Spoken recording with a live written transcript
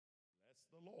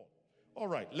Lord. All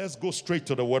right, let's go straight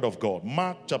to the word of God.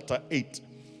 Mark chapter 8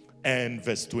 and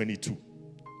verse 22.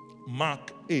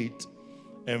 Mark 8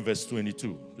 and verse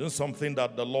 22. This is something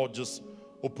that the Lord just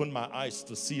opened my eyes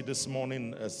to see this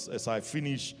morning as I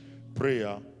finish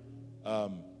prayer.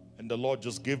 And the Lord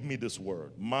just gave me this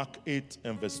word. Mark 8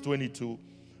 and verse 22.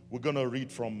 We're going to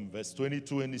read from verse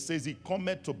 22. And it says, he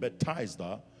cometh to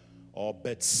Bethsaida or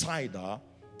Bethsaida,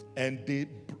 and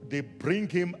they bring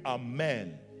him a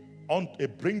man.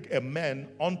 Bring a man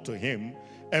unto him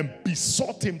and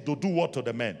besought him to do what to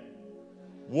the man?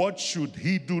 What should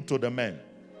he do to the man?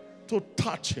 To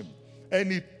touch him.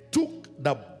 And he took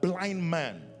the blind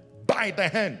man by the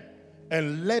hand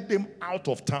and led him out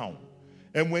of town.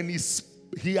 And when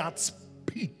he had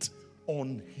spit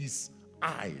on his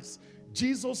eyes,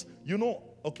 Jesus,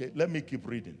 okay, let me keep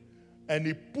reading. And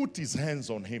he put his hands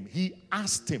on him. He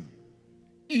asked him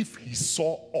if he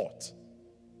saw aught.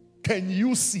 Can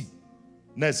you see?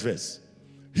 Next verse.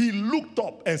 He looked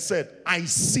up and said, I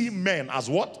see men as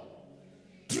what?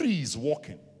 Trees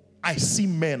walking. I see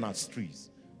men as trees.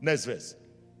 Next verse.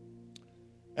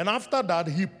 And after that,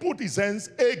 he put his hands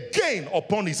again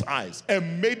upon his eyes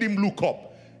and made him look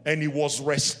up. And he was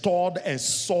restored and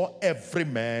saw every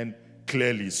man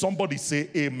clearly. Somebody say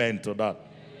amen to that.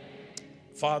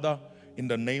 Father, in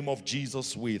the name of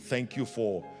Jesus, we thank you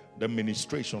for the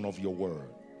ministration of your word.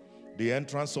 The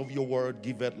entrance of your word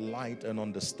giveth light and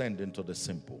understanding to the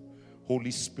simple.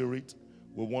 Holy Spirit,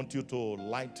 we want you to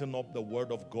lighten up the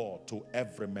word of God to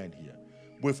every man here.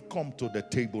 We've come to the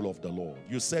table of the Lord.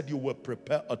 You said you will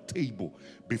prepare a table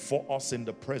before us in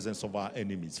the presence of our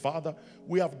enemies. Father,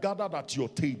 we have gathered at your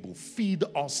table. Feed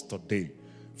us today.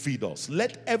 Feed us.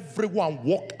 Let everyone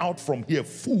walk out from here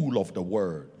full of the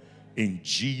word. In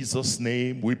Jesus'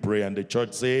 name we pray. And the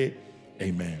church say,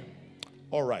 amen.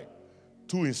 All right.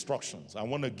 2 instructions I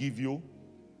want to give you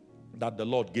that the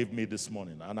Lord gave me this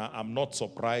morning. And I'm not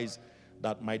surprised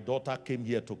that my daughter came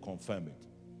here to confirm it.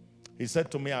 He said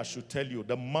to me, I should tell you,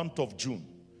 the month of June,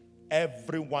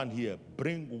 everyone here,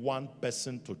 bring one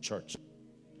person to church.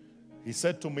 He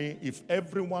said to me, if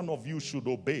every one of you should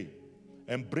obey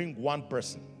and bring one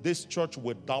person, this church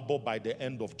will double by the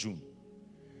end of June.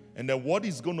 And then what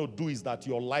he's going to do is that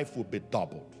your life will be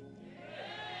doubled.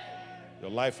 Your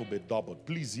life will be doubled.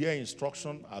 Please hear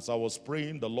instruction. As I was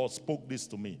praying, the Lord spoke this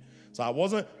to me.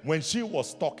 So when she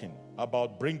was talking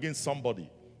about bringing somebody,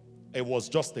 it was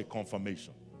just a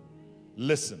confirmation.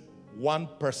 Listen, one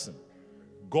person.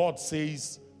 God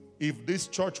says, if this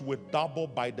church will double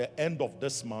by the end of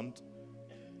this month,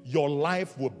 your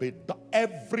life will be,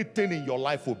 everything in your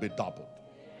life will be doubled.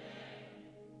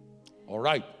 All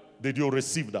right. Did you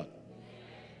receive that?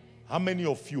 How many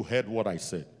of you heard what I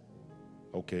said?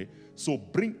 Okay. So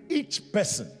bring each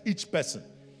person.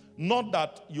 Not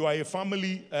that you are a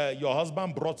family, your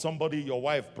husband brought somebody, your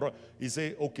wife brought, you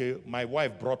say, okay, my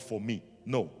wife brought for me.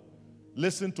 No.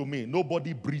 Listen to me.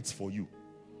 Nobody breathes for you.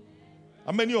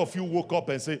 How many of you woke up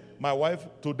and say, my wife,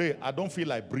 today, I don't feel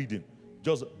like breathing.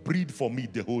 Just breathe for me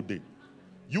the whole day.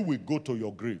 You will go to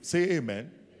your grave. Say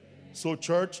amen. So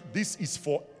church, this is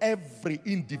for every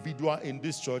individual in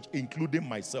this church, including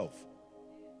myself,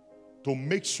 to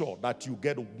make sure that you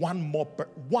get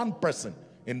one person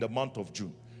in the month of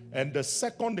June. And the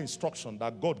second instruction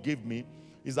that God gave me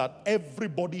is that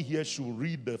everybody here should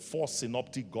read the 4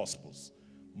 synoptic gospels: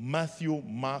 Matthew,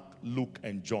 Mark, Luke,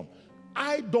 and John.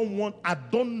 I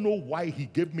don't know why he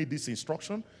gave me this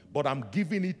instruction, but I'm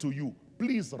giving it to you.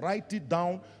 Please write it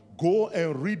down. Go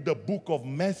and read the book of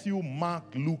Matthew, Mark,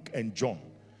 Luke, and John.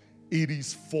 It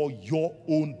is for your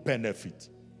own benefit.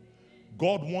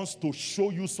 God wants to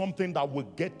show you something that will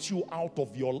get you out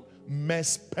of your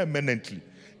mess permanently.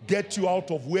 Get you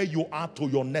out of where you are to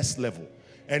your next level.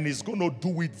 And he's going to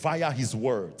do it via his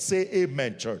word. Say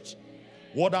amen, church.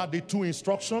 What are the 2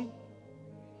 instructions?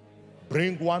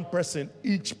 Bring one person,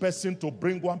 each person to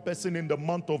bring one person in the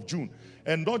month of June.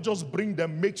 And not just bring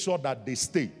them, make sure that they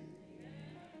stay.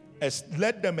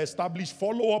 Let them establish,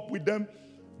 follow up with them.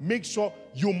 Make sure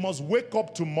you must wake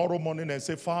up tomorrow morning and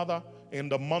say, Father, in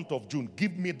the month of June,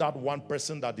 give me that one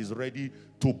person that is ready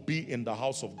to be in the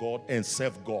house of God and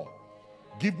serve God.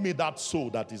 Give me that soul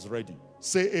that is ready.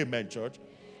 Say amen, church.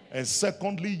 And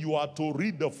secondly, you are to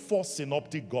read the 4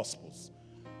 synoptic gospels.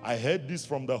 I heard this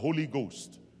from the Holy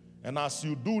Ghost. And as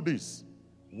you do this,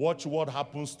 watch what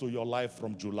happens to your life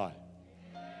from July.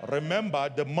 Remember,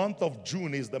 the month of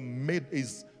June is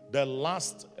the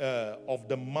last of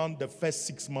the month, the first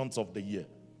 6 months of the year.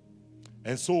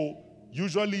 And so,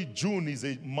 usually June is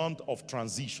a month of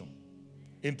transition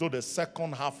into the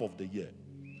second half of the year.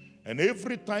 And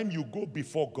every time you go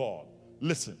before God,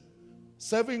 listen,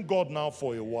 serving God now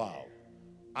for a while,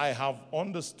 I have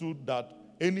understood that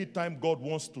anytime God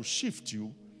wants to shift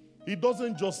you, He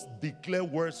doesn't just declare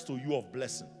words to you of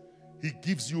blessing. He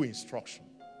gives you instruction.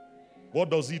 What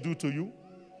does He do to you?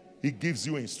 He gives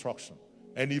you instruction.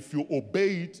 And if you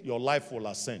obey it, your life will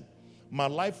ascend. My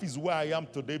life is where I am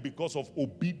today because of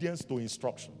obedience to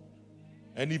instruction.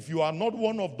 And if you are not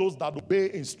one of those that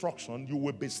obey instruction, you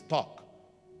will be stuck.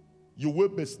 You will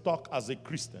be stuck as a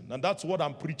Christian. And that's what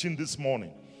I'm preaching this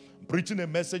morning. I'm preaching a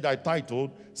message I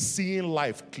titled, Seeing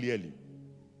Life Clearly.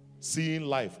 Seeing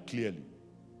Life Clearly.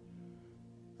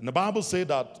 And the Bible says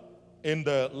that in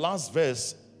the last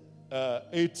verse,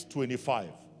 8:25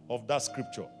 of that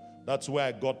scripture, that's where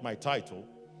I got my title.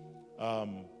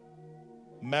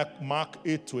 Mark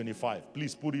 8:25.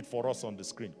 Please put it for us on the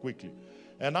screen quickly.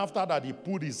 And after that, He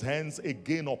put His hands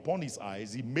again upon his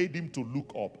eyes. He made him to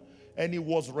look up. And he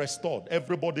was restored.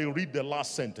 Everybody read the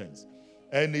last sentence.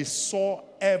 And he saw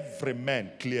every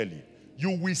man clearly.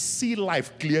 You will see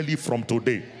life clearly from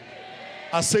today.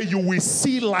 I say you will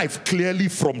see life clearly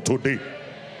from today.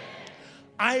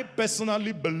 I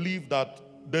personally believe that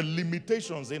the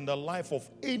limitations in the life of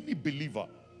any believer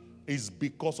is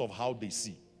because of how they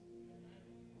see.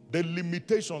 The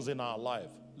limitations in our life.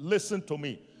 Listen to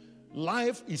me.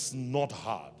 Life is not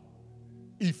hard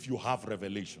if you have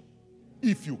revelation.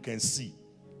 If you can see.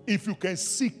 If you can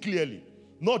see clearly.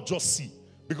 Not just see.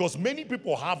 Because many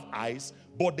people have eyes,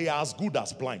 but they are as good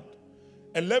as blind.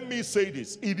 And let me say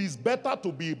this. It is better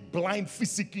to be blind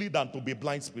physically than to be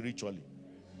blind spiritually.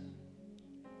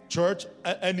 Church,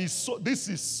 and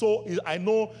I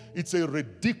know it's a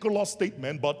ridiculous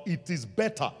statement, but it is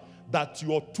better that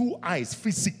your two eyes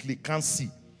physically can see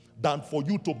than for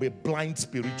you to be blind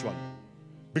spiritually.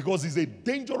 Because it's a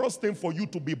dangerous thing for you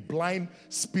to be blind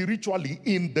spiritually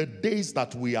in the days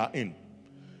that we are in.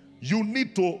 You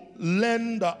need to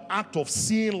learn the act of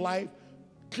seeing life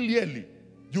clearly.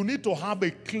 You need to have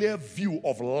a clear view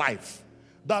of life.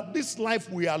 That this life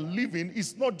we are living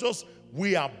is not just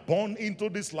we are born into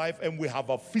this life and we have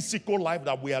a physical life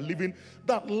that we are living.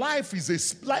 That life is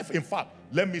a life. In fact,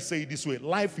 let me say it this way.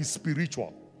 Life is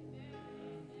spiritual.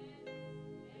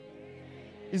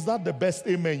 Is that the best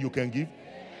amen you can give?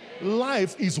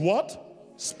 Life is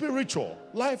what? Spiritual.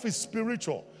 Life is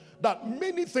spiritual. That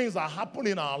many things that happen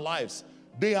in our lives,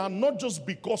 they are not just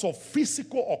because of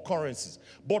physical occurrences,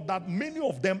 but that many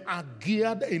of them are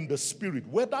geared in the spirit,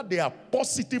 whether they are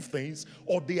positive things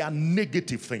or they are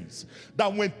negative things.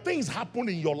 That when things happen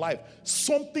in your life,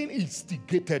 something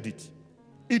instigated it.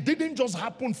 It didn't just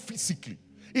happen physically.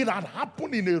 It had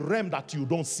happened in a realm that you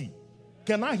don't see.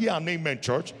 Can I hear an amen,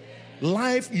 church?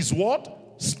 Life is what?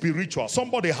 Spiritual.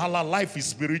 Somebody holler, life is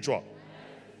spiritual.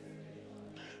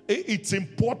 It's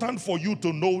important for you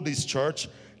to know this, church.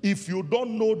 If you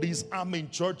don't know this, I'm in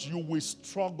church, you will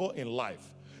struggle in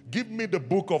life. Give me the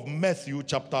book of Matthew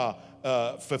chapter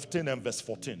 15 and verse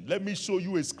 14. Let me show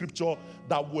you a scripture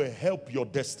that will help your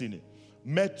destiny.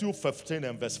 Matthew 15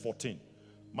 and verse 14.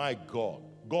 My God,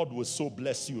 God will so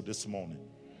bless you this morning.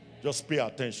 Just pay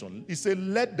attention. He said,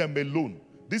 let them alone.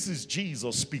 This is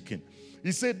Jesus speaking.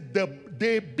 He said,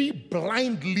 they be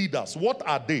blind leaders. What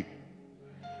are they?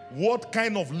 What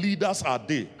kind of leaders are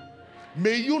they?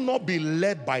 May you not be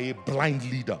led by a blind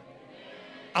leader.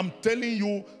 I'm telling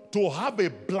you, to have a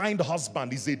blind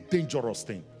husband is a dangerous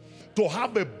thing. To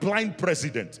have a blind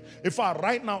president. In fact,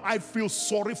 right now, I feel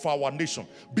sorry for our nation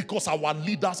because our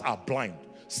leaders are blind.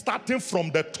 Starting from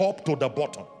the top to the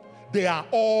bottom. They are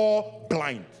all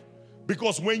blind.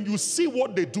 Because when you see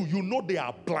what they do, you know they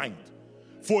are blind.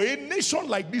 For a nation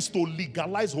like this to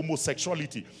legalize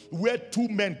homosexuality, where two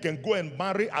men can go and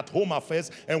marry at home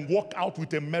affairs and walk out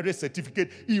with a marriage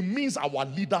certificate, it means our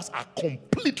leaders are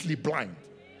completely blind.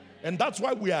 And that's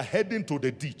why we are heading to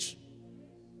the ditch.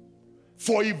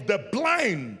 For if the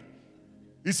blind,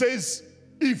 he says,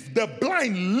 if the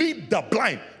blind lead the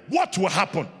blind, what will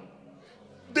happen?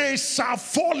 They shall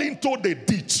fall into the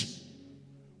ditch.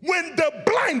 When the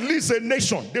blind leads a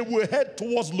nation, they will head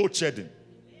towards load shedding.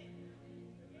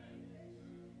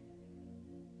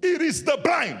 It is the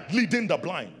blind leading the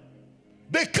blind.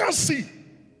 They can't see.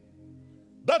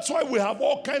 That's why we have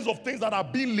all kinds of things that are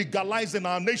being legalized in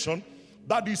our nation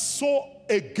that is so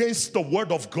against the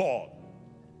word of God.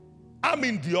 I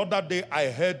mean, the other day I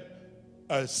heard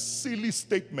a silly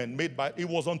statement made by, it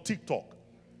was on TikTok,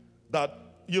 that,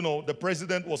 you know, the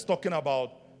president was talking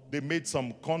about they made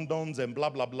some condoms and blah,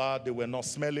 blah, blah. They were not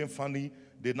smelling funny.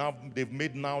 They've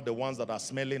made now the ones that are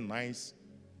smelling nice.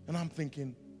 And I'm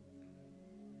thinking,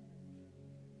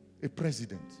 a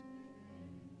president,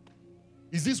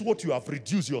 is this what you have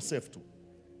reduced yourself to?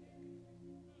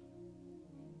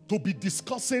 To be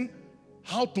discussing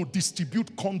how to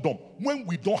distribute condom when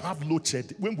we don't have load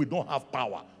shed, when we don't have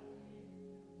power.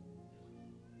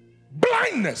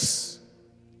 Blindness.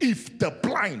 If the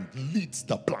blind leads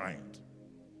the blind,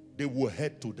 they will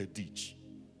head to the ditch.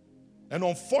 And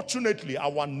unfortunately,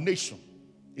 our nation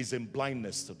is in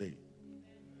blindness today.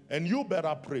 And you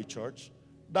better pray, church,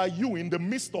 that you, in the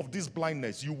midst of this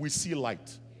blindness, you will see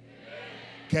light.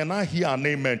 Can I hear an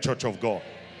amen, church of God?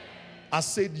 I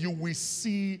said you will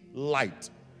see light.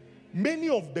 Many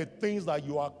of the things that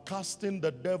you are casting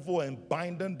the devil and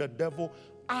binding the devil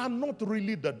are not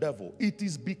really the devil. It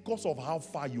is because of how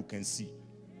far you can see.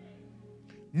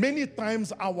 Many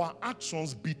times our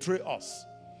actions betray us.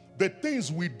 The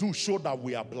things we do show that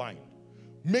we are blind.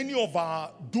 Many of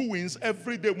our doings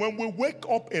every day, when we wake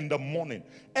up in the morning,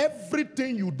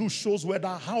 everything you do shows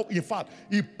in fact,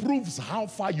 it proves how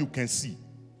far you can see.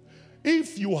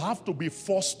 If you have to be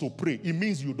forced to pray, it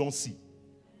means you don't see.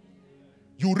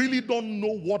 You really don't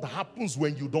know what happens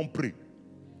when you don't pray.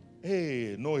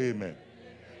 Hey, no amen.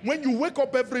 When you wake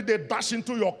up every day, dash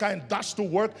into your car and dash to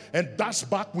work and dash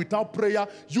back without prayer,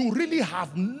 you really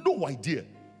have no idea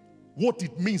what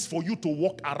it means for you to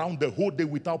walk around the whole day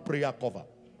without prayer cover.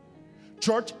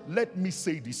 Church, let me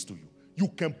say this to you. You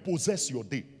can possess your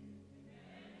day.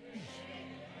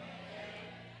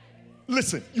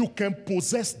 Listen, you can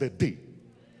possess the day.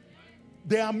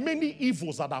 There are many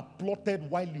evils that are plotted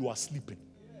while you are sleeping.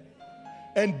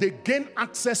 And they gain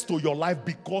access to your life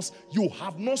because you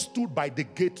have not stood by the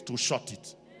gate to shut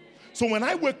it. So when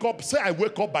I wake up, say I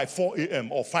wake up by 4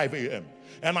 a.m. or 5 a.m.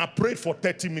 and I prayed for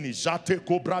 30 minutes.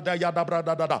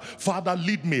 Father,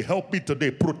 lead me, help me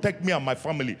today, protect me and my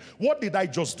family. What did I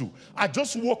just do? I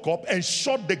just woke up and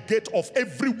shut the gate of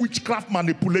every witchcraft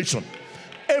manipulation.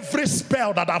 Every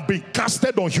spell that have been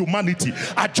casted on humanity,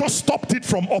 I just stopped it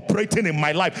from operating in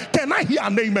my life. Can I hear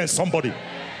an amen, somebody?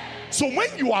 So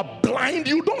when you are blind,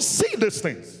 you don't see these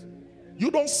things.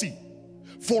 You don't see.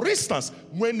 For instance,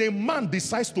 when a man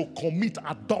decides to commit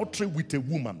adultery with a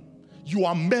woman, you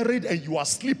are married and you are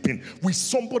sleeping with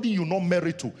somebody you're not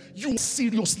married to, you are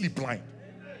seriously blind.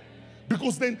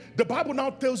 Because then the Bible now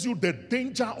tells you the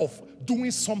danger of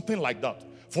doing something like that.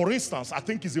 For instance, I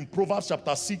think it's in Proverbs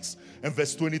chapter 6 and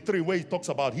verse 23 where he talks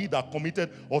about he that committed,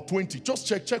 or 20. Just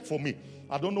check for me.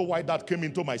 I don't know why that came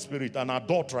into my spirit. An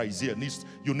adulterer is here.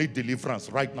 You need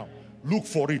deliverance right now. Look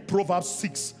for it. Proverbs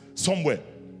 6 somewhere.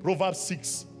 Proverbs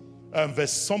 6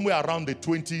 verse somewhere around the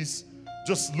 20s.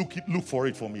 Just look for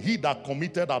it for me. He that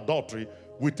committed adultery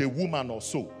with a woman or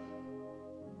so.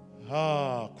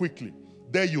 Quickly.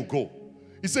 There you go.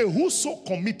 He said, whoso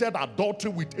committed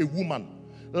adultery with a woman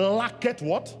lacketh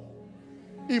what?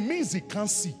 It means he can't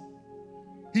see.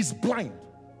 He's blind.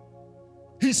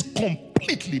 He's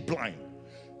completely blind.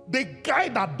 The guy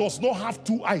that does not have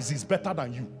 2 eyes is better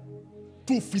than you.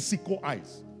 2 physical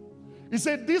eyes. He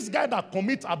said, this guy that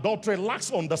commits adultery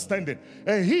lacks understanding,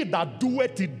 and he that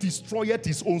doeth it destroyeth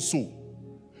his own soul.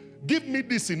 Give me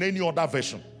this in any other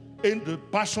version. In the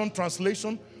Passion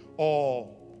Translation or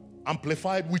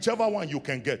Amplified, whichever one you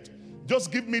can get.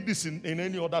 Just give me this in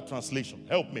any other translation.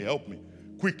 Help me.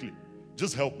 Quickly.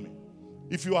 Just help me.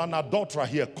 If you are an adulterer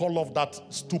here, call off that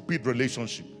stupid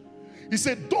relationship. He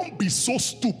said, don't be so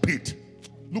stupid.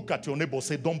 Look at your neighbor,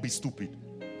 say, don't be stupid.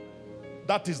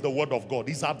 That is the word of God.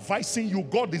 He's advising you.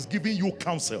 God is giving you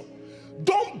counsel.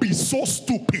 Don't be so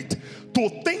stupid to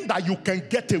think that you can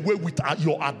get away with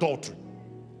your adultery.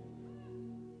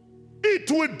 It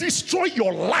will destroy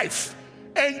your life,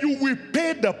 and you will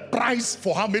pay the price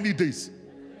for how many days?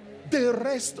 The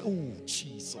rest, oh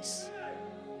Jesus.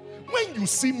 When you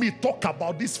see me talk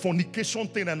about this fornication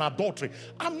thing and adultery,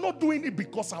 I'm not doing it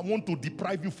because I want to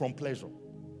deprive you from pleasure.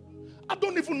 I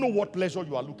don't even know what pleasure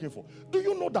you are looking for. Do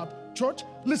you know that, church?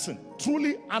 Listen,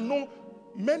 truly, I know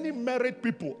many married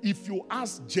people, if you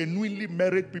ask genuinely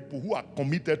married people who are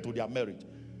committed to their marriage,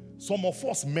 some of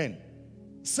us men,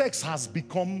 sex has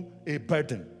become a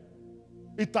burden.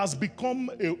 It has become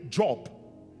a job.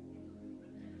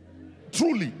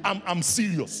 Truly, I'm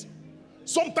serious.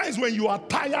 Sometimes when you are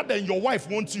tired and your wife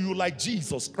wants you like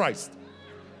Jesus Christ.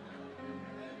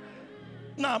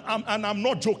 Now, I'm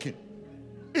not joking.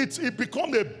 It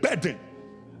becomes a burden.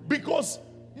 Because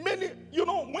many,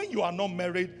 when you are not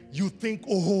married, you think,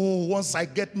 oh, once I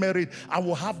get married, I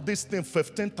will have this thing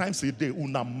 15 times a day.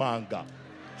 Una manga.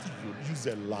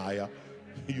 You're a liar.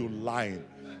 You're lying.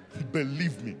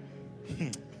 Believe me.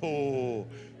 Oh.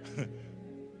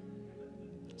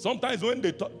 Sometimes when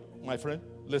they talk, my friend,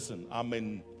 listen, I'm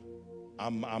in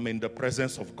the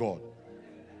presence of God.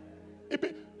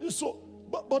 So,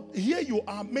 but here you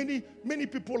are, many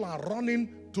people are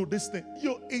running to this thing.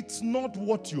 It's not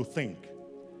what you think.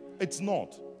 It's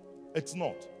not. It's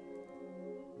not.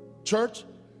 Church,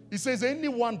 he says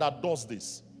anyone that does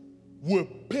this will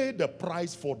pay the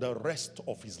price for the rest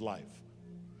of his life.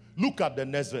 Look at the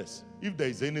next verse. If there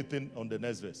is anything on the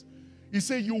next verse. He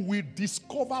says you will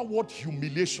discover what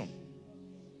humiliation.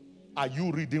 Are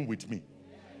you reading with me?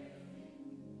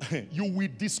 You will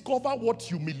discover what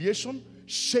humiliation,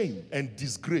 shame, and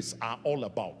disgrace are all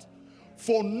about.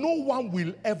 For no one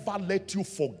will ever let you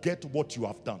forget what you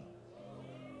have done.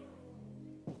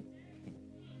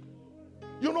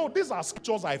 You know, these are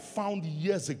scriptures I found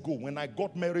years ago when I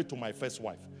got married to my first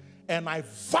wife. And I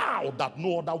vowed that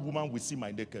no other woman will see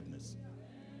my nakedness.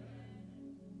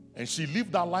 And she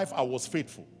lived that life, I was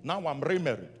faithful. Now I'm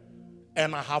remarried.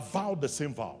 And I have vowed the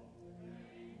same vow.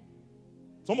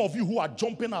 Some of you who are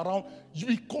jumping around,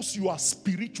 because you are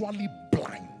spiritually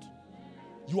blind.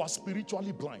 You are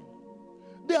spiritually blind.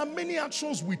 There are many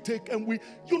actions we take and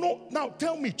now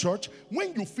tell me, church,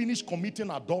 when you finish committing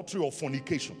adultery or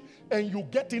fornication and you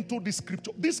get into this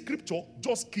scripture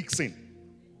just kicks in.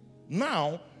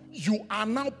 Now, you are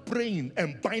now praying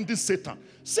and binding Satan.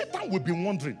 Satan will be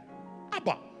wondering,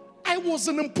 Abba, I was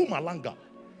in Mpumalanga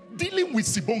dealing with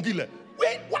Sibongile.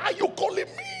 Why are you calling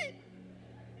me?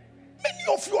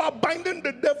 Many of you are binding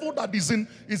the devil that is in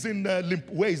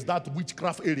where is that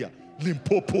witchcraft area?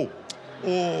 Limpopo.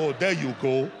 Oh, there you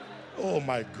go. Oh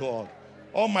my God.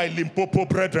 All my Limpopo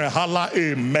brethren, holla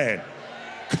amen.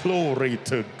 Glory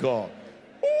to God.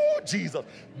 Oh Jesus.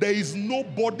 There is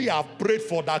nobody I've prayed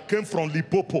for that came from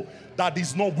Limpopo that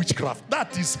is not witchcraft.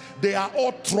 They are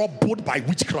all troubled by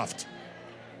witchcraft.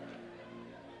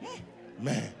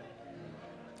 Man,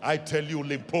 I tell you,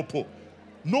 Limpopo.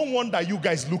 No wonder you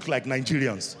guys look like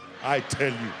Nigerians. I tell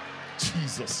you.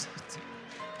 Jesus.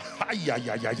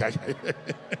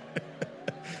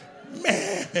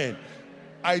 Man,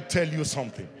 I tell you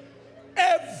something.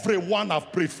 Everyone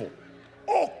I've prayed for,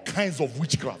 all kinds of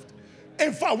witchcraft.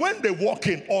 In fact, when they walk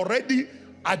in already,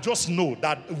 I just know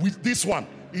that with this one,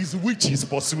 his witch is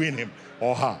pursuing him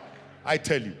or her. I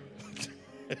tell you.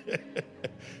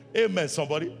 Amen,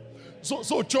 somebody.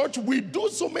 So church, we do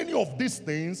so many of these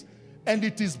things, and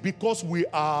it is because we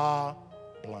are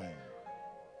blind.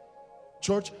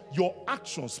 Church, your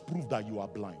actions prove that you are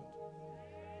blind.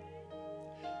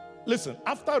 Listen,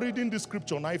 after reading this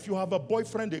scripture now, if you have a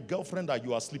boyfriend, a girlfriend that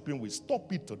you are sleeping with,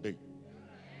 stop it today.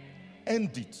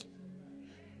 End it.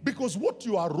 Because what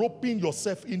you are roping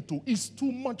yourself into is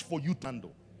too much for you to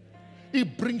handle.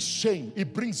 It brings shame.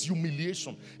 It brings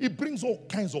humiliation. It brings all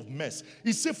kinds of mess.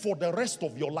 He said for the rest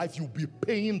of your life, you'll be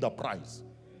paying the price.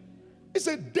 It's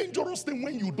a dangerous thing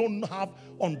when you don't have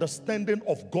understanding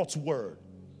of God's word.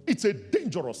 It's a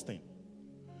dangerous thing.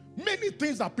 Many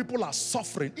things that people are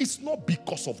suffering, it's not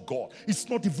because of God. It's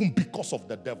not even because of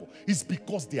the devil. It's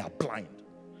because they are blind.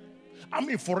 I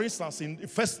mean, for instance, in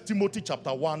 1 Timothy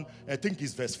chapter 1, I think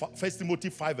it's 1 Timothy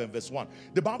 5 and verse 1,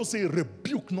 the Bible says,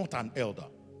 rebuke not an elder.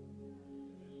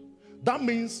 That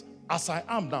means, as I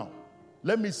am now,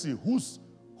 let me see,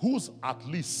 who's at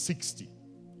least 60?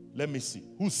 Let me see,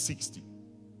 who's 60?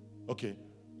 Okay,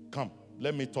 come,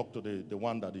 let me talk to the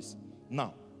one that is.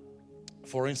 Now,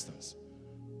 for instance,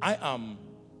 I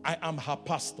am her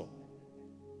pastor.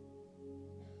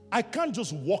 I can't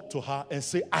just walk to her and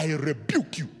say, I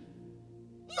rebuke you.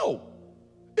 No.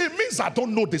 It means I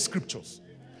don't know the scriptures.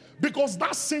 Because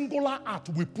that singular act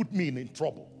will put me in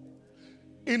trouble.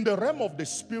 In the realm of the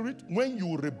spirit, when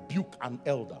you rebuke an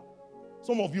elder,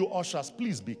 some of you ushers,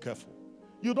 please be careful.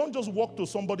 You don't just walk to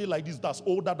somebody like this that's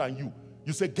older than you.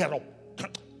 You say, get up,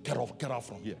 get out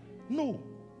from here. No.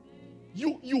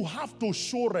 You have to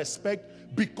show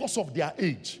respect because of their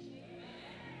age.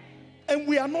 And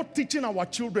we are not teaching our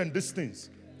children these things.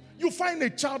 You find a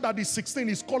child that is 16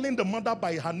 is calling the mother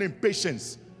by her name,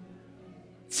 Patience.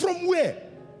 From where?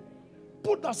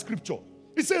 Put that scripture.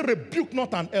 It says, rebuke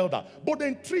not an elder, but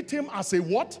then treat him as a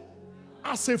what?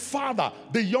 As a father.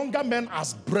 The younger men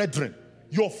as brethren.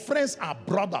 Your friends are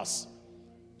brothers.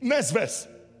 Next verse.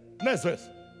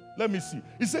 Let me see.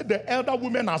 It said the elder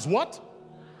women as what?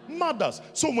 Mothers.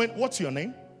 So what's your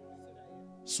name?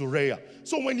 Suraya.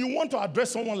 So when you want to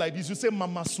address someone like this, you say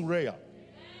Mama Suraya.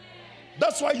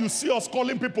 That's why you see us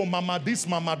calling people Mama this,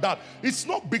 Mama that. It's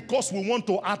not because we want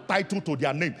to add title to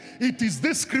their name. It is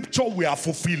this scripture we are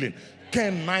fulfilling.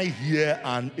 Can I hear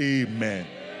an amen?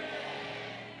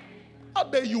 How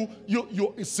dare you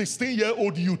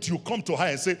 16-year-old youth, you come to her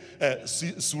and say,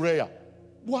 Suraya,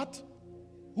 what?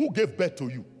 Who gave birth to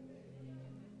you?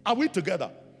 Are we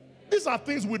together? These are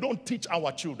things we don't teach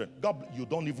our children. God, you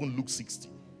don't even look 60.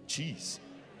 Jeez.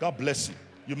 God bless you.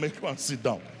 You make one sit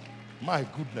down. My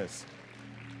goodness.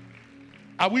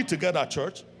 Are we together,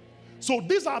 church? So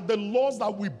these are the laws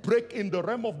that we break in the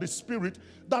realm of the spirit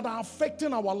that are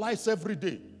affecting our lives every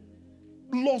day.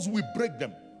 Laws, we break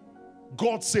them.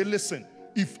 God say, listen,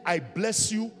 if I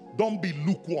bless you, don't be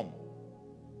lukewarm.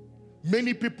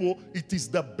 Many people, it is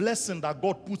the blessing that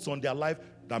God puts on their life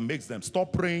that makes them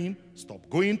stop praying, stop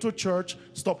going to church,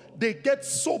 stop. They get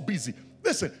so busy.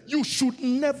 Listen, you should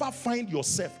never find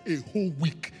yourself a whole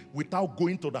week without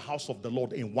going to the house of the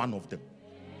Lord in one of them.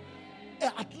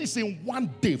 At least in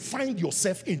one day, find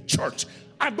yourself in church.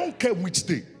 I don't care which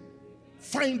day.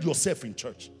 Find yourself in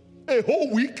church. A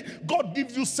whole week, God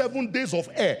gives you 7 days of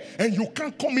air, and you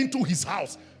can't come into his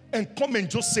house and come and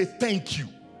just say thank you.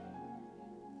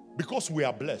 Because we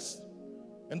are blessed.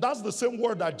 And that's the same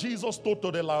word that Jesus told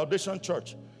to the Laodicean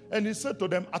church. And he said to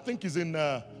them, I think it's in,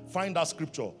 find that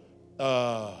scripture,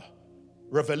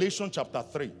 Revelation chapter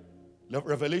 3.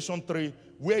 Revelation 3,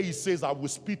 where he says, I will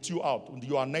spit you out.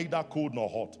 You are neither cold nor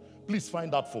hot. Please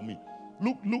find that for me.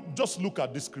 Just look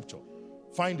at this scripture.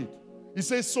 Find it. He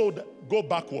says, so go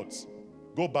backwards.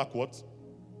 Go backwards.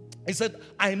 He said,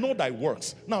 I know thy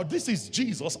works. Now, this is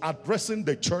Jesus addressing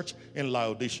the church in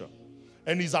Laodicea.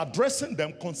 And he's addressing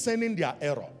them concerning their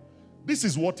error. This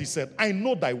is what he said. I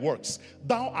know thy works.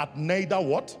 Thou art neither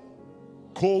what?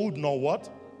 Cold nor what?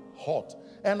 Hot.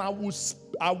 And I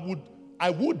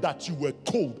would that you were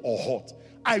cold or hot.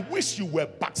 I wish you were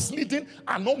backsliding,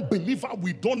 an unbeliever.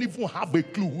 We don't even have a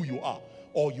clue who you are,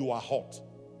 or you are hot.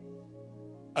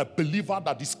 A believer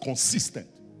that is consistent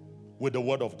with the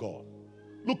word of God.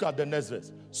 Look at the next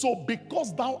verse. So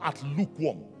because thou art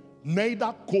lukewarm,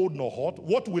 neither cold nor hot,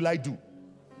 what will I do?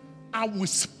 I will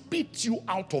spit you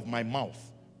out of my mouth.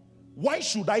 Why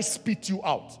should I spit you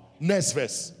out? Next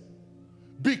verse.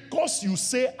 Because you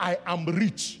say I am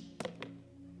rich.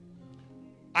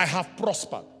 I have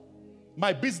prospered.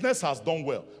 My business has done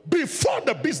well. Before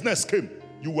the business came,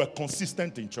 you were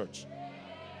consistent in church.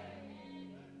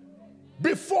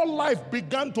 Before life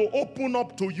began to open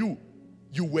up to you,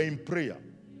 you were in prayer.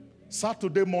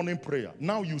 Saturday morning prayer.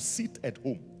 Now you sit at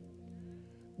home.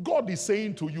 God is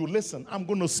saying to you, listen, I'm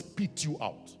going to spit you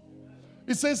out.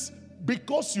 He says,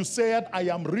 because you said I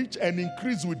am rich and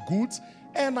increase with goods,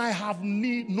 and I have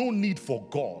no need for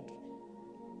God.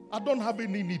 I don't have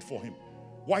any need for him.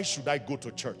 Why should I go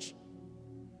to church?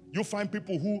 You find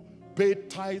people who paid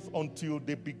tithe until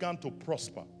they began to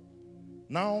prosper.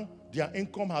 Now their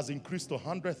income has increased to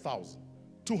 100,000,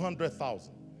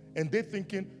 200,000. And they're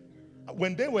thinking,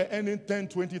 when they were earning 10,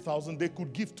 20,000, they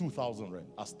could give 2,000 rent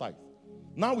as tithe.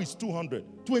 Now it's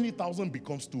 200. 20,000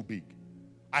 becomes too big.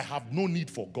 I have no need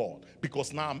for God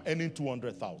because now I'm earning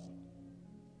 200,000.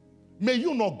 May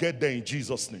you not get there in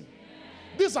Jesus' name.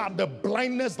 These are the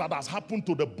blindness that has happened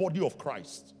to the body of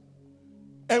Christ.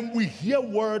 And we hear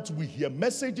words, we hear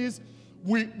messages,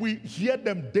 we hear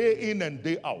them day in and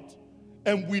day out.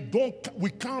 And we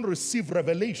can't receive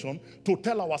revelation to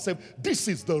tell ourselves, this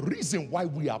is the reason why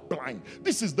we are blind.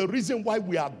 This is the reason why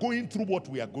we are going through what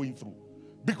we are going through.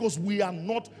 Because we are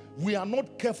not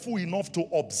careful enough to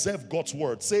observe God's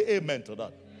word. Say amen to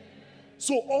that.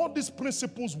 So all these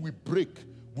principles we break.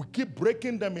 We keep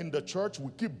breaking them in the church.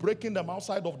 We keep breaking them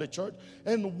outside of the church.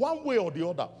 And one way or the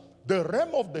other, the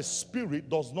realm of the spirit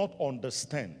does not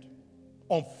understand.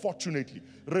 Unfortunately.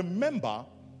 Remember,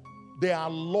 there are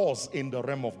laws in the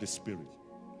realm of the spirit.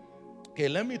 Okay,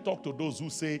 let me talk to those who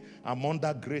say, I'm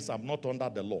under grace, I'm not under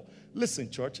the law. Listen,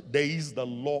 church, there is the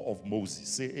law of Moses.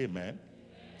 Say amen.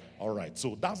 All right,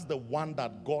 so that's the one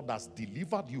that God has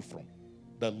delivered you from.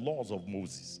 The laws of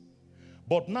Moses.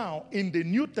 But now, in the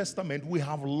New Testament, we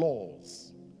have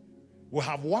laws. We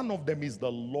have one of them is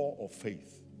the law of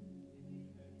faith.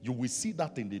 You will see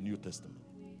that in the New Testament.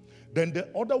 Then the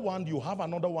other one, you have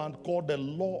another one called the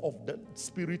law of the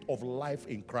spirit of life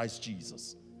in Christ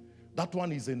Jesus. That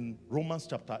one is in Romans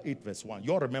chapter 8 verse 1.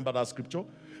 You all remember that scripture?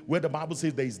 Where the Bible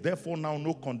says there is therefore now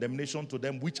no condemnation to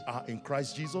them which are in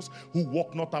Christ Jesus, who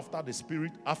walk not after the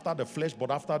spirit, after the flesh,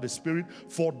 but after the spirit.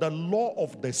 For the law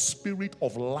of the spirit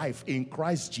of life in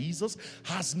Christ Jesus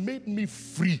has made me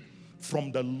free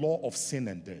from the law of sin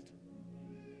and death.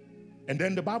 And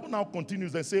then the Bible now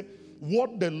continues and says,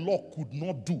 what the law could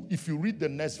not do. If you read the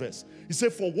next verse, he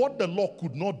said, for what the law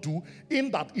could not do, in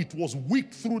that it was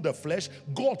weak through the flesh,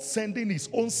 God sending his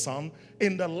own son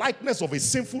in the likeness of a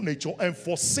sinful nature, and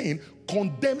for sin,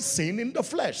 condemned sin in the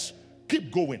flesh.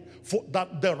 Keep going. For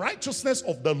that the righteousness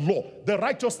of the law, the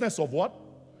righteousness of what?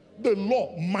 The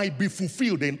law might be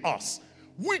fulfilled in us,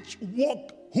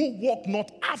 who walk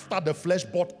not after the flesh,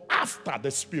 but after the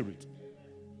spirit.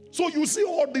 So you see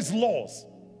all these laws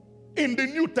in the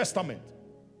New Testament.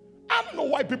 I don't know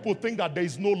why people think that there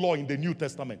is no law in the New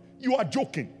Testament. You are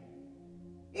joking.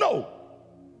 No.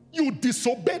 You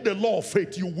disobey the law of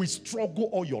faith, you will struggle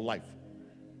all your life.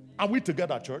 Are we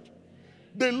together, church?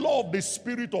 The law of the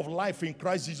Spirit of life in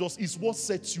Christ Jesus is what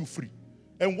sets you free.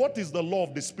 And what is the law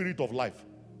of the Spirit of life?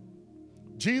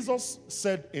 Jesus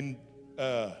said in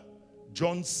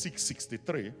John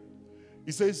 6:63,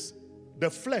 he says, the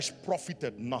flesh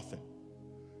profited nothing.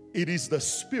 It is the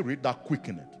Spirit that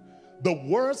quickeneth. The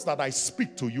words that I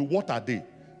speak to you, what are they?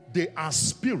 They are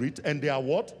spirit and they are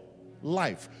what?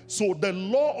 Life. So the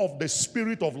law of the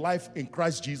Spirit of life in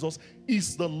Christ Jesus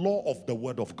is the law of the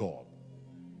Word of God.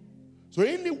 So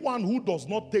anyone who does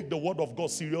not take the Word of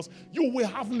God serious, you will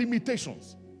have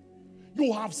limitations.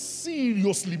 You have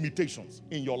serious limitations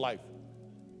in your life.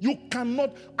 You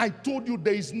cannot, I told you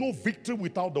there is no victory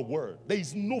without the Word. There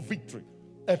is no victory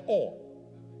at all.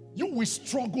 You will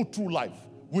struggle through life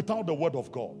without the Word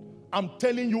of God. I'm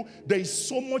telling you, there is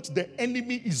so much the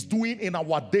enemy is doing in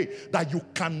our day that you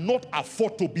cannot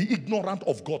afford to be ignorant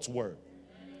of God's Word.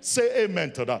 Say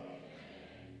amen to that.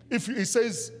 If it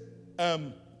says,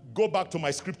 go back to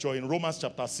my scripture in Romans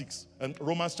chapter 6 and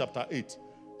Romans chapter 8.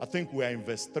 I think we are in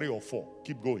verse 3 or 4.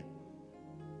 Keep going.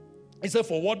 He said,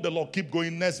 for what the law, keep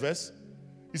going, next verse.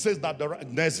 He says that the,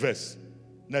 next verse.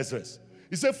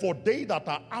 He said, for they that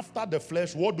are after the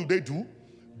flesh, what do?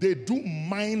 They do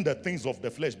mind the things of the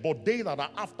flesh. But they that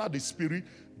are after the Spirit,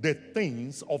 the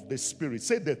things of the Spirit.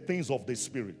 Say the things of the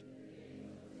Spirit.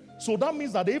 So that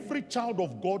means that every child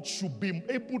of God should be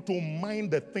able to mind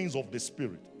the things of the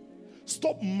Spirit.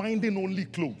 Stop minding only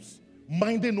clothes,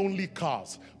 minding only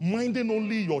cars, minding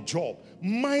only your job.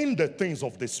 Mind the things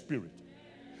of the Spirit.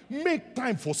 Make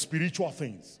time for spiritual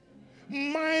things.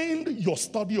 Mind your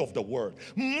study of the Word.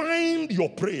 Mind your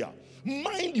prayer.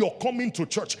 Mind your coming to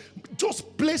church.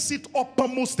 Just place it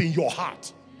uppermost in your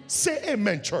heart. Say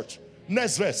amen, church.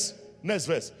 Next verse.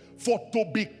 For to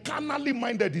be carnally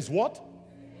minded is what?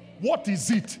 What is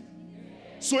it?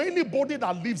 So anybody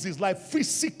that lives his life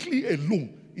physically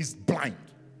alone is blind,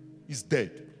 is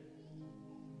dead.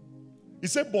 He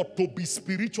said, but to be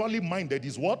spiritually minded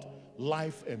is what?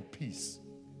 Life and peace.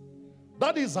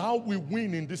 That is how we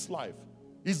win in this life,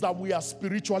 is that we are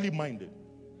spiritually minded.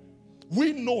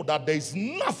 We know that there is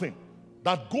nothing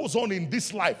that goes on in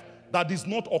this life that is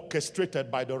not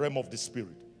orchestrated by the realm of the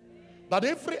Spirit. That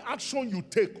every action you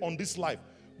take on this life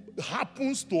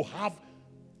happens to have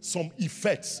some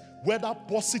effects, whether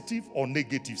positive or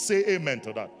negative. Say amen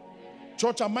to that.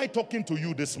 Church, am I talking to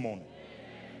you this morning?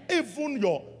 Even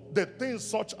the things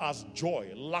such as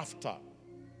joy, laughter,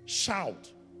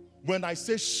 shout. When I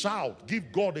say shout,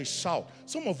 give God a shout.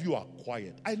 Some of you are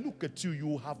quiet. I look at you,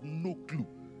 you have no clue.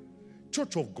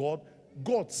 Church of God,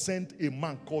 God sent a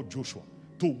man called Joshua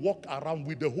to walk around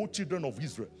with the whole children of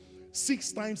Israel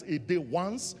 6 times a day,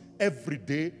 once every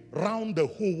day, round the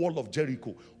whole wall of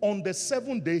Jericho. On the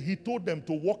 7th day, he told them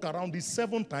to walk around these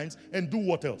 7 times and do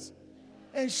what else?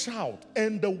 And shout.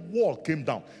 And the wall came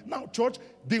down. Now, church,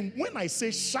 when I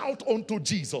say shout unto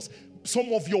Jesus,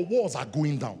 some of your walls are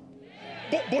going down.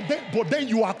 But then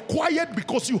you are quiet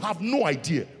because you have no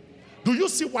idea. Do you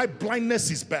see why blindness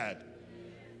is bad?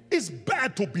 It's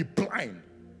bad to be blind.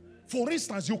 For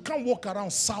instance, you can't walk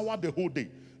around sour the whole day.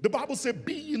 The Bible says,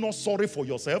 be ye not sorry for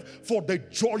yourself, for the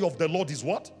joy of the Lord is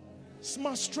what? It's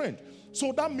my strength.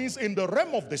 So that means in the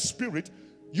realm of the Spirit,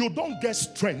 you don't get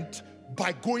strength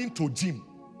by going to gym.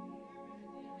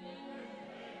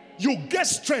 You get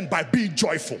strength by being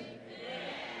joyful.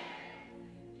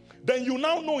 Then you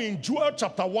now know in Joel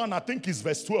chapter 1, I think it's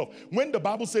verse 12, when the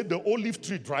Bible said the olive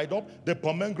tree dried up, the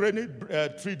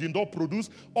pomegranate tree did not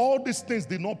produce, all these things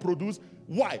did not produce.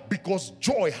 Why? Because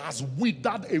joy has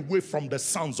withered away from the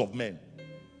sons of men.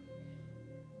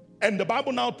 And the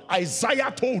Bible now,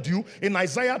 Isaiah told you in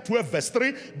Isaiah 12 verse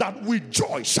 3, that with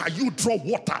joy shall you draw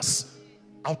waters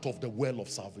out of the well of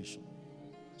salvation.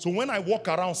 So when I walk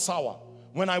around sour,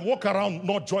 when I walk around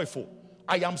not joyful,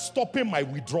 I am stopping my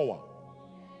withdrawal.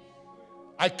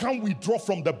 I can't withdraw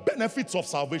from the benefits of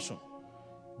salvation.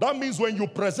 That means when you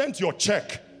present your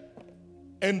check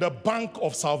in the bank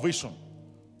of salvation,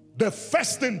 the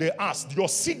first thing they ask, your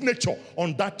signature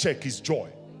on that check is joy.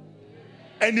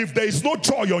 And if there is no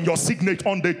joy on your signature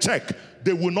on the check,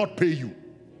 they will not pay you.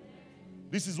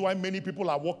 This is why many people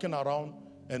are walking around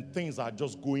and things are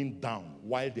just going down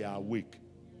while they are awake.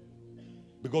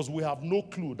 Because we have no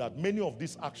clue that many of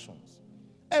these actions,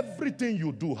 everything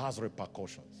you do has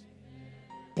repercussions.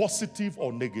 Positive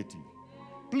or negative.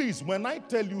 Please, when I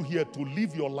tell you here to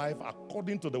live your life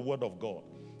according to the Word of God,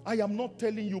 I am not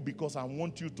telling you because I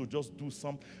want you to just do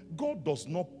something. God does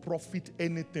not profit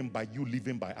anything by you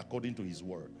living by according to His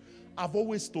Word. I've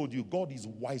always told you, God is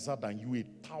wiser than you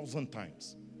 1,000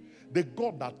 times. The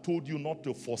God that told you not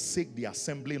to forsake the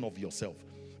assembling of yourself.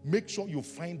 Make sure you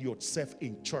find yourself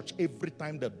in church every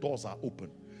time the doors are open.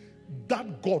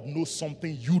 That God knows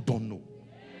something you don't know.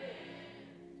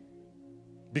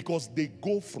 Because they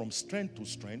go from strength to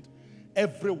strength.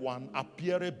 Everyone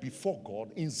appeared before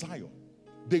God in Zion.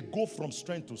 They go from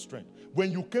strength to strength.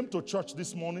 When you came to church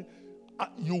this morning,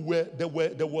 you were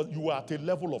at a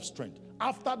level of strength.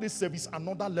 After this service,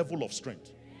 another level of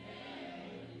strength.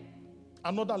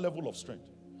 Another level of strength.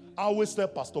 I always tell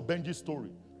Pastor Benji's story.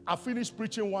 I finished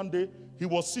preaching one day. He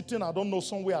was sitting, I don't know,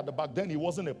 somewhere at the back. Then he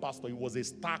wasn't a pastor. He was a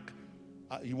stack.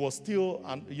 He was still,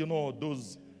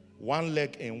 those one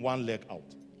leg in, one leg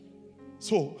out.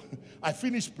 So I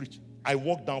finished preaching. I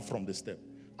walked down from the step.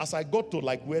 As I got to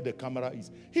where the camera is,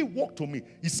 he walked to me.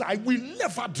 He said, I will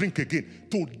never drink again.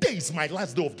 Today is my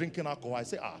last day of drinking alcohol. I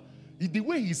said, the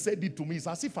way he said it to me is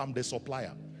as if I'm the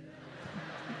supplier.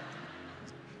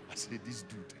 I said, this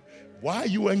dude, why are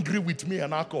you angry with me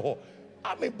and alcohol?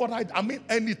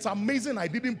 And it's amazing I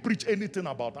didn't preach anything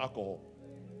about alcohol.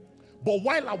 But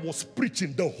while I was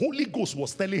preaching, the Holy Ghost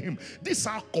was telling him, this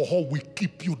alcohol will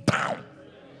keep you down.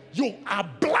 You are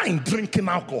blind drinking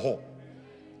alcohol.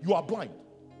 You are blind.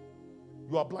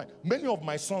 You are blind. Many of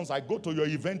my sons, I go to your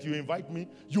event, you invite me,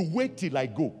 you wait till I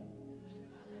go.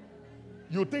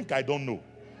 You think I don't know.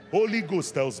 Holy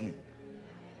Ghost tells me.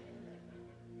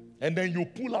 And then you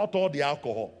pull out all the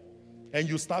alcohol and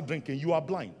you start drinking. You are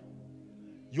blind.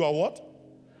 You are what?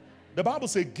 The Bible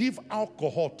says, give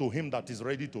alcohol to him that is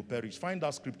ready to perish. Find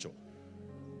that scripture.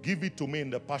 Give it to me in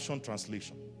the Passion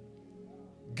Translation.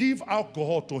 Give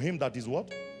alcohol to him that is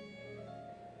what?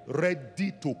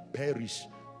 Ready to perish.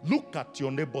 Look at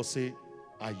your neighbor, say,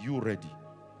 are you ready?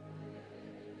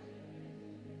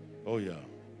 Oh yeah.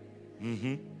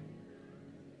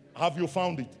 Have you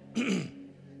found it?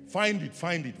 Find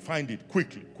it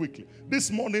quickly.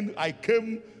 This morning I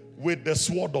came with the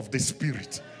sword of the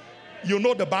Spirit. You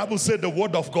know the Bible said the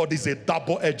word of God is a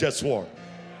double-edged sword.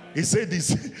 He said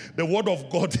the word of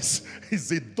God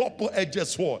is a double-edged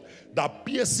sword that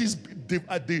pierces,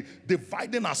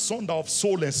 dividing asunder of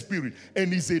soul and spirit,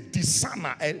 and is a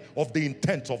discerner of the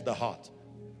intent of the heart.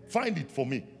 Find it for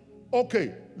me.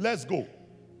 Okay, let's go.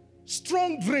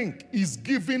 Strong drink is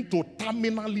given to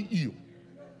terminally ill.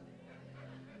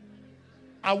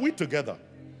 Are we together?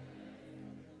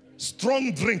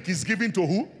 Strong drink is given to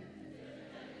who?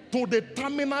 To the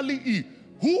terminally ill,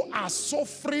 who are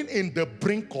suffering in the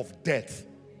brink of death.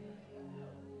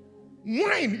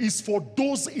 Wine is for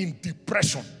those in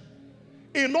depression,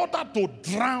 in order to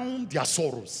drown their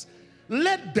sorrows.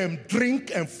 Let them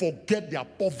drink and forget their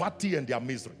poverty and their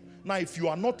misery. Now, if you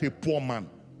are not a poor man,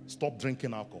 stop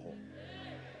drinking alcohol.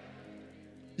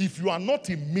 If you are not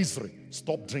in misery,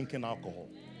 stop drinking alcohol.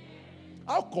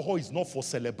 Alcohol is not for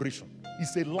celebration.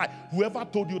 It's a lie. Whoever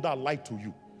told you that lied to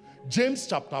you. James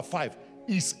chapter 5,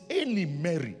 is any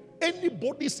merry?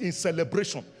 Anybody's in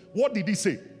celebration. What did he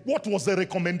say? What was the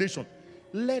recommendation?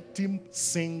 Let him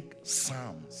sing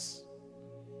psalms.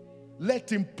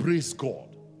 Let him praise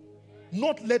God.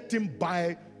 Not let him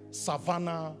buy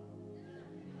Savannah,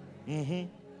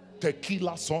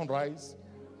 tequila sunrise.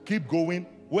 Keep going.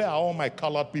 Where are all my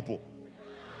colored people?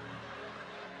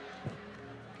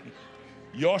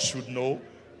 You should know.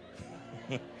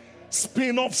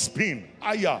 Spin off spin.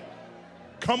 Aya.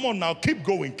 Come on now. Keep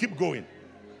going.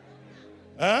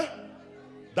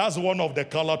 That's one of the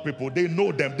colored people. They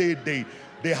know them. They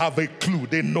have a clue.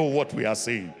 They know what we are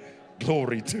saying.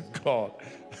 Glory to God.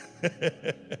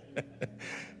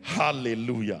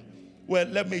 Hallelujah. Well,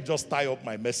 let me just tie up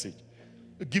my message.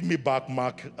 Give me back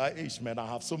Mark. Man, I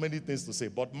have so many things to say.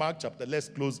 But Mark chapter, let's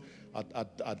close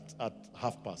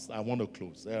at past. I want to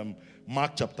close.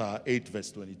 Mark chapter 8,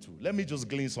 verse 22. Let me just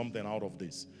glean something out of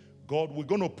this. God, we're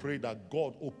going to pray that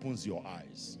God opens your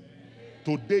eyes.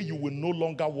 Today you will no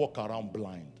longer walk around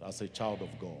blind as a child of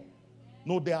God.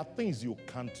 No, there are things you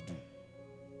can't do.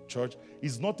 Church,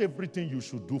 it's not everything you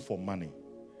should do for money.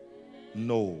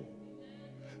 No.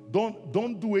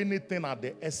 Don't do anything at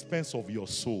the expense of your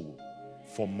soul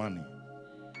for money.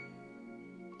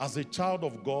 As a child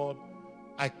of God,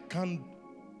 I can't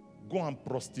go and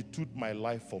prostitute my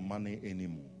life for money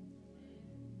anymore.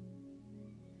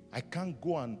 I can't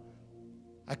go and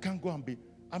be,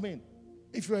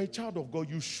 if you're a child of God,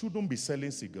 you shouldn't be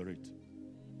selling cigarettes.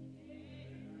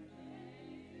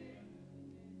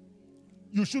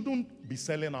 You shouldn't be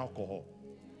selling alcohol.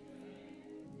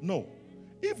 No.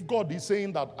 If God is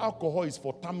saying that alcohol is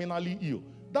for terminally ill,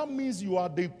 that means you are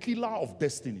the killer of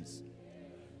destinies.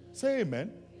 Say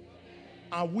amen.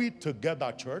 Are we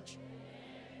together, church?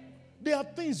 There are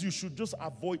things you should just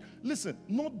avoid. Listen,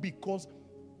 not because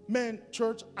Man,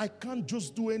 church, I can't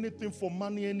just do anything for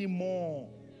money anymore.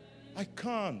 I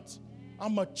can't.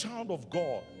 I'm a child of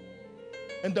God.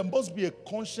 And there must be a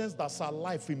conscience that's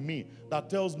alive in me that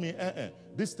tells me,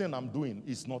 this thing I'm doing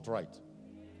is not right.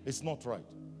 It's not right.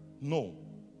 No.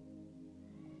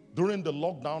 During the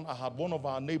lockdown, I had one of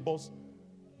our neighbors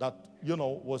that,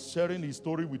 was sharing his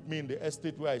story with me in the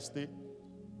estate where I stay.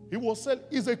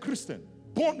 He's a Christian,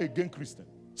 born again Christian,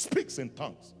 speaks in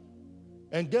tongues.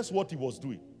 And guess what he was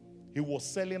doing? He was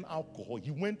selling alcohol.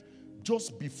 He went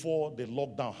just before the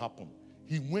lockdown happened.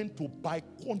 He went to buy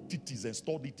quantities and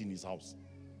stored it in his house.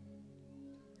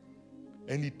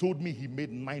 And he told me he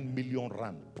made 9 million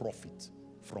rand profit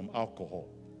from alcohol.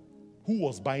 Who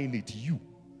was buying it? You.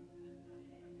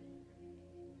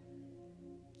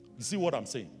 You see what I'm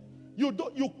saying?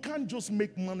 You can't just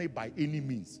make money by any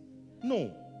means.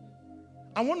 No.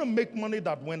 I want to make money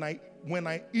that when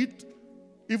I eat,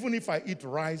 even if I eat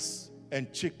rice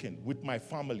and chicken with my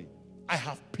family, I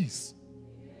have peace.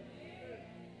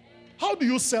 How do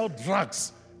you sell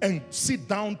drugs and sit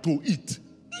down to eat?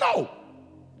 No.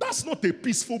 That's not a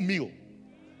peaceful meal.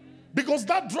 Because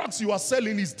that drugs you are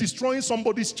selling is destroying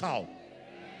somebody's child.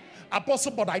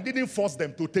 Apostle, but I didn't force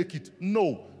them to take it.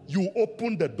 No. You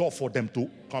opened the door for them to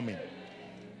come in.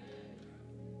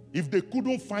 If they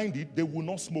couldn't find it, they will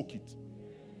not smoke it.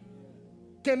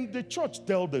 Can the church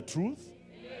tell the truth?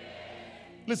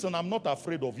 Listen, I'm not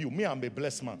afraid of you. Me, I'm a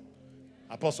blessed man.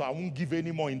 Apostle, I won't give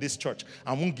any more in this church.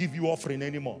 I won't give you offering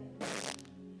anymore.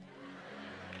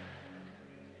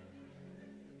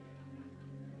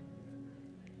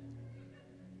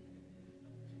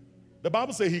 The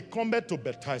Bible says he cometh to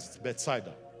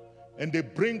Bethsaida, and they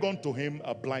bring unto him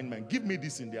a blind man. Give me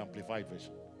this in the Amplified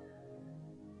version.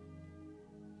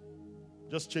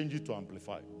 Just change it to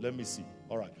Amplified. Let me see.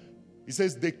 All right. He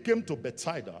says they came to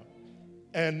Bethsaida,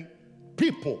 and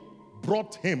people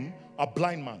brought him a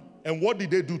blind man. And what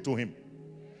did they do to him?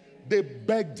 They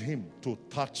begged him to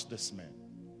touch this man.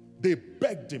 They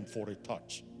begged him for a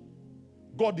touch.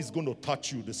 God is going to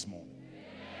touch you this morning.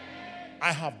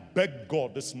 I have begged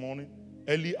God this morning,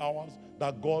 early hours,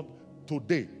 that God,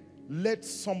 today, let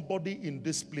somebody in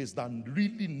this place that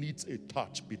really needs a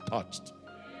touch be touched.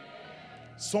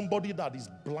 Somebody that is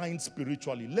blind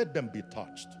spiritually, let them be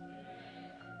touched.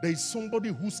 There is somebody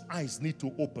whose eyes need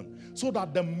to open so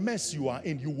that the mess you are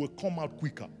in, you will come out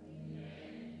quicker.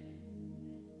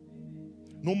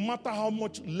 No matter how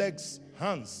much legs,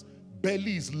 hands,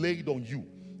 belly is laid on you,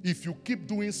 if you keep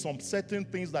doing some certain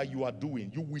things that you are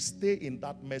doing, you will stay in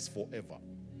that mess forever.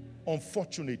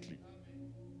 Unfortunately.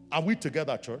 Are we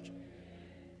together, church?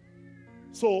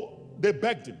 So they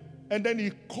begged him. And then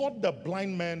he caught the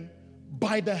blind man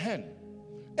by the hand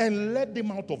and led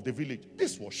him out of the village.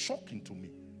 This was shocking to me.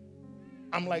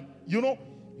 I'm like,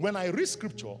 when I read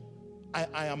scripture,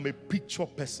 I am a picture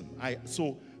person.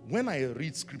 So when I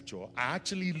read scripture, I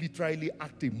actually literally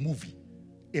act a movie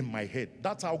in my head.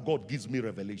 That's how God gives me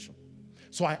revelation.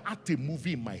 So I act a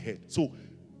movie in my head. So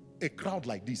a crowd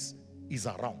like this is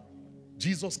around.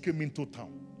 Jesus came into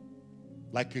town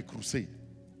like a crusade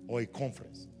or a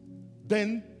conference.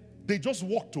 Then they just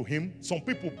walked to him. Some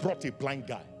people brought a blind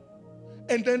guy.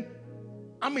 And then,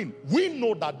 we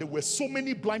know that there were so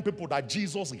many blind people that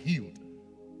Jesus healed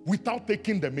without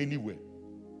taking them anywhere.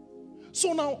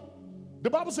 So now, the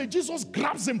Bible says Jesus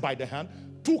grabs him by the hand,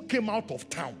 took him out of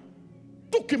town,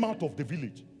 took him out of the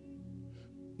village.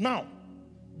 Now,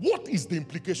 what is the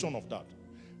implication of that?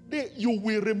 You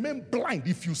will remain blind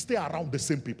if you stay around the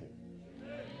same people.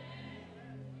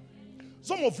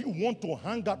 Some of you want to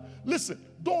hang out. Listen,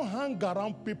 don't hang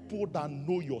around people that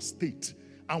know your state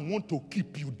and want to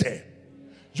keep you there.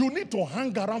 You need to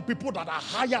hang around people that are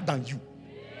higher than you,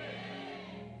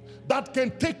 that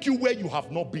can take you where you have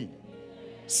not been.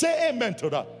 Say amen to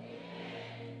that.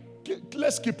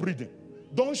 Let's keep reading.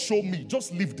 Don't show me.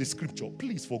 Just leave the scripture.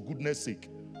 Please, for goodness sake.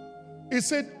 It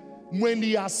said, when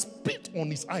he has spit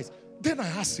on his eyes, then I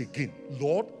asked again,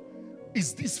 Lord,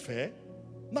 is this fair?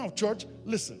 Now, church,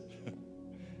 listen.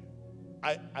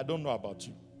 I don't know about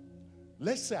you.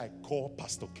 Let's say I call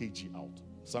Pastor KG out.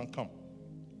 Son, come.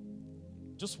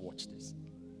 Just watch this.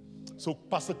 So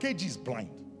Pastor KG is blind.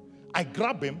 I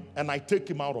grab him and I take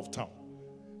him out of town.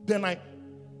 Then I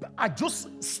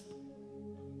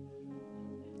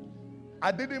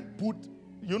didn't put,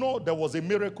 there was a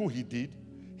miracle he did.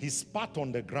 He spat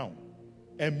on the ground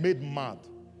and made mud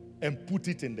and put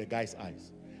it in the guy's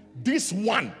eyes. This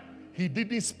one, he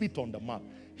didn't spit on the mud.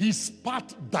 He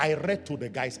spat direct to the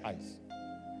guy's eyes.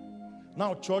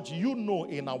 Now, church,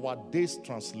 in our day's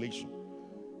translation,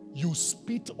 you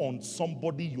spit on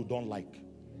somebody you don't like.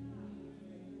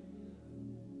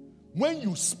 When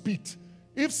you spit,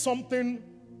 If something,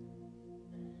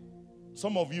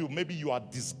 some of you, maybe you are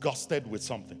disgusted with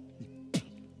something.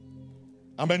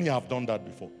 How many have done that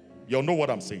before? You'll know what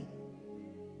I'm saying.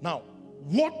 Now,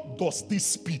 what does this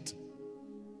spit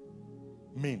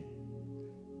mean?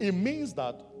 It means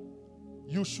that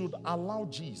you should allow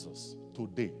Jesus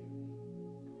today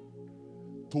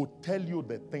to tell you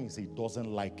the things he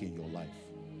doesn't like in your life.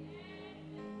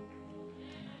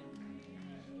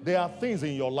 There are things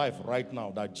in your life right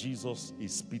now that Jesus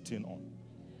is spitting on.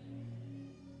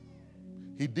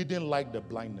 He didn't like the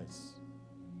blindness,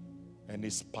 and he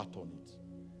spat on it.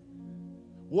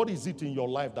 What is it in your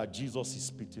life that Jesus is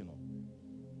spitting on?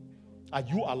 Are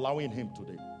you allowing him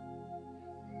today?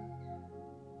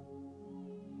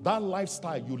 That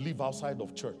lifestyle you live outside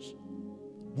of church,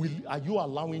 are you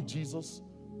allowing Jesus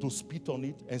to spit on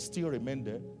it and still remain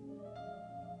there?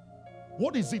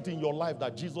 What is it in your life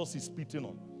that Jesus is spitting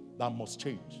on that must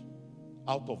change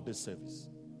out of this service?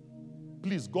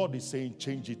 Please, God is saying,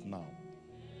 change it now.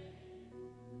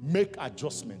 Make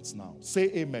adjustments now.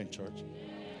 Say amen, church.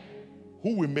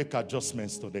 Who will make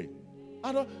adjustments today?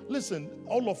 Listen,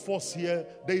 all of us here,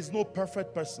 there is no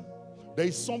perfect person. There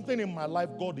is something in my life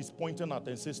God is pointing at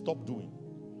and says, stop doing.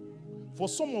 For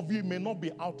some of you, it may not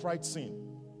be outright sin.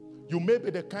 You may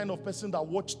be the kind of person that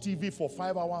watch TV for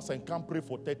 5 hours and can't pray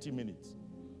for 30 minutes.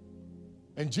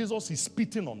 And Jesus is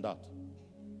spitting on that.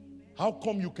 How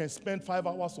come you can spend 5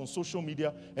 hours on social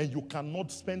media and you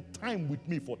cannot spend time with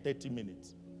me for 30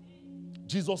 minutes?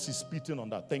 Jesus is spitting on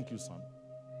that. Thank you, son.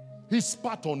 He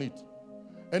spat on it.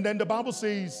 And then the Bible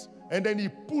says, and then he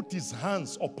put his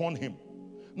hands upon him.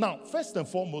 Now, first and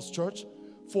foremost, church,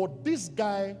 for this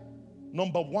guy,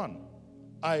 number one,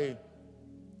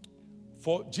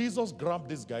 for Jesus grabbed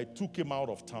this guy, took him out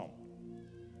of town.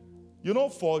 You know,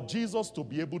 for Jesus to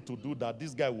be able to do that,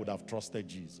 this guy would have trusted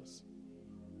Jesus.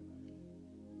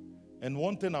 And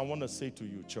one thing I want to say to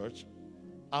you, church,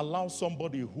 allow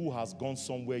somebody who has gone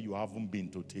somewhere you haven't been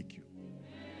to take you.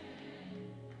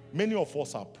 Many of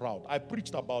us are proud. I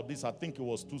preached about this, I think it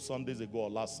was 2 Sundays ago or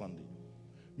last Sunday.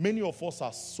 Many of us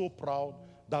are so proud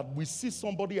that we see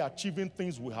somebody achieving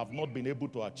things we have not been able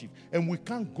to achieve. And we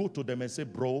can't go to them and say,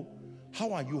 bro,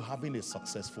 how are you having a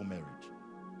successful marriage?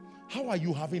 How are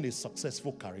you having a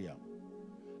successful career?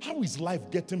 How is life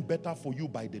getting better for you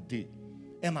by the day?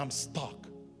 And I'm stuck.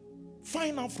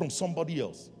 Find out from somebody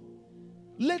else.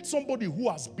 Let somebody who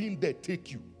has been there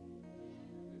take you.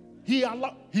 He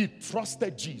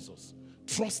trusted Jesus.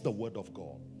 Trust the word of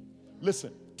God.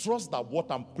 Listen, trust that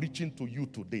what I'm preaching to you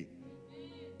today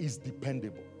is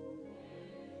dependable.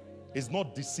 It's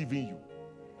not deceiving you.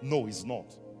 No, it's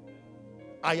not.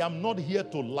 I am not here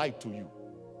to lie to you.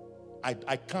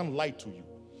 I can't lie to you.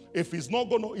 If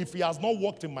he has not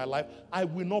worked in my life, I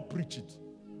will not preach it.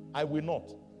 I will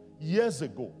not. Years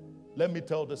ago, let me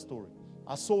tell the story.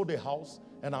 I sold a house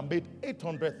and I made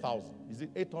 800,000. Is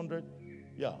it 800?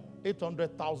 Yeah,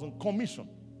 800,000 commission.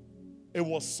 It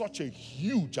was such a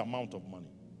huge amount of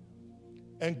money.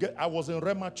 And I was in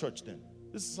Rema Church then.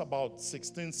 This is about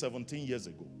 16, 17 years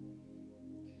ago.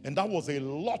 And that was a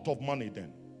lot of money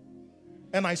then.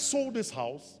 And I sold this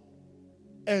house,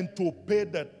 and to pay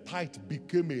the tithe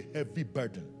became a heavy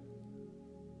burden.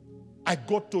 I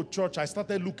got to church, I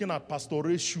started looking at Pastor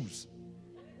Ray's shoes.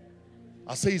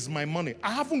 I say, it's my money.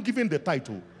 I haven't given the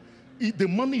title. The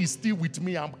money is still with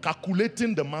me. I'm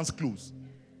calculating the man's clothes.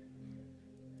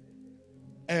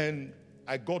 And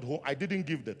I got home. I didn't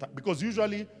give the tithe because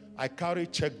usually I carry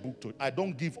checkbook to. I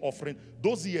don't give offering.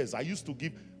 Those years I used to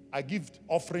give. I give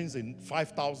offerings in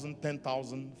 5,000,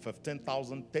 10,000,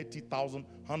 15,000, 30,000,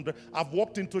 100. I've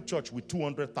walked into church with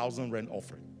 200,000 rent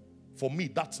offering. For me,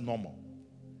 that's normal.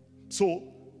 So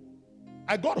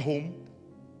I got home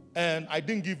and I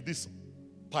didn't give this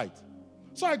tithe.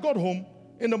 So I got home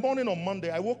in the morning on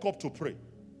Monday. I woke up to pray,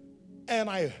 and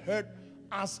I heard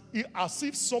as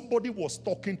if somebody was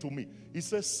talking to me. He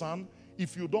says, son,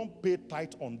 if you don't pay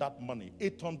tithe on that money,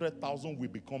 800,000 will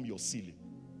become your ceiling.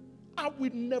 I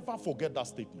will never forget that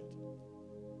statement.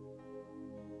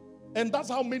 And that's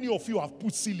how many of you have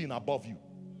put ceiling above you.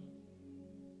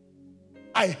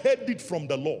 I heard it from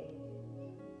the Lord.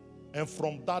 And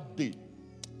from that day,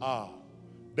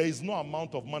 there is no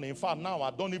amount of money. In fact, now I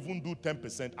don't even do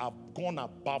 10%. I've gone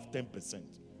above 10%.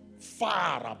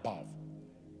 Far above.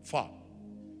 Far.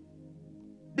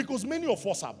 Because many of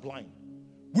us are blind.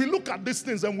 We look at these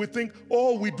things and we think,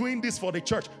 oh, we're doing this for the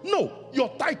church. No,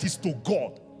 your tithe is to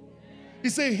God. He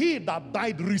said, he that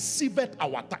died receiveth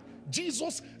our tithe.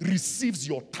 Jesus receives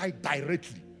your tithe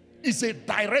directly. It's a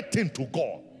direct thing to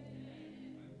God.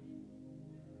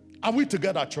 Are we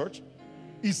together, church?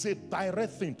 It's a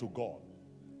direct thing to God.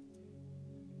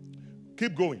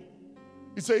 Keep going.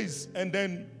 He says, and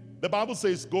then the Bible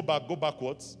says, go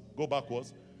backwards.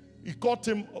 He caught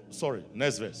him,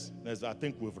 next verse. I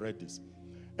think we've read this.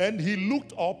 And he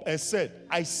looked up and said,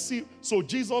 I see. So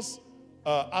Jesus,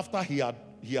 after he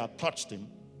had touched him,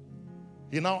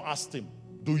 he now asked him,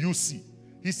 do you see?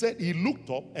 He said, he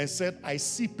looked up and said, I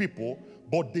see people,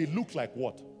 but they look like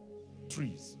what?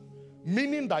 Trees.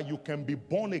 Meaning that you can be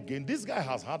born again. This guy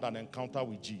has had an encounter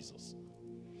with Jesus.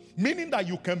 Meaning that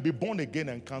you can be born again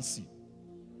and can't see.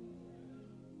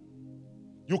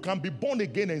 You can be born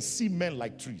again and see men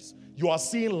like trees. You are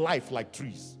seeing life like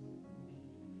trees.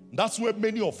 That's where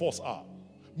many of us are.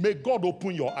 May God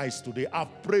open your eyes today.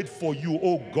 I've prayed for you,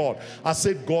 oh God. I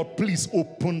said, God, please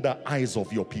open the eyes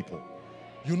of your people.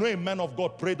 You know, a man of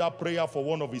God prayed that prayer for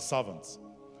one of his servants.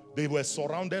 They were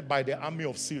surrounded by the army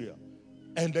of Syria.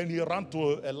 And then he ran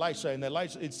to Elisha, and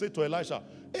Elisha said to Elisha,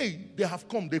 hey, they have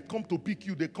come. They've come to pick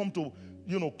you. They come to,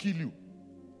 kill you.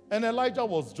 And Elijah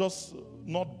was just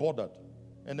not bothered.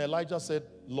 And Elijah said,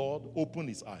 Lord, open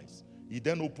his eyes. He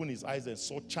then opened his eyes and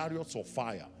saw chariots of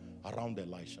fire around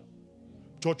Elisha.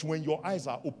 Church, when your eyes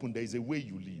are open, there is a way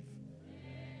you live.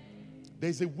 There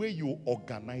is a way you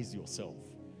organize yourself.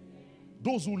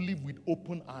 Those who live with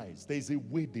open eyes, there is a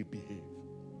way they behave.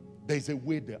 There is a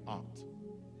way they act.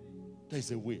 There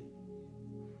is a way.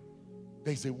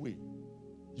 There is a way.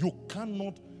 You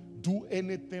cannot do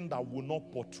anything that will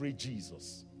not portray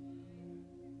Jesus.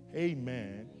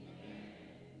 Amen.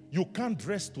 You can't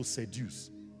dress to seduce.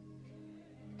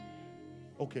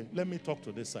 Okay, let me talk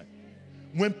to this side.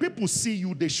 When people see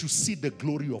you, they should see the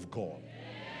glory of God.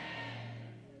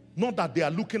 Not that they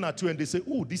are looking at you and they say,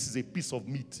 oh, this is a piece of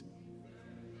meat.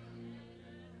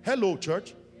 Hello,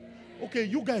 church. Okay,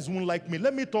 you guys won't like me.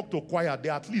 Let me talk to choir.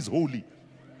 They're at least holy.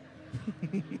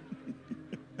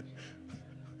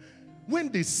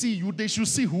 When they see you, they should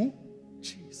see who?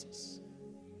 Jesus.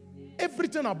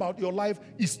 Everything about your life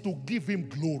is to give him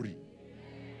glory.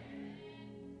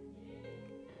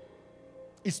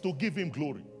 It's to give him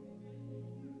glory.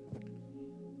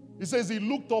 He says he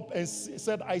looked up and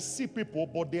said, I see people,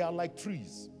 but they are like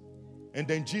trees. And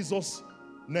then Jesus,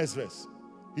 next verse,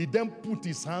 he then put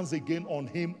his hands again on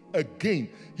him again.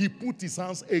 He put his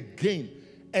hands again.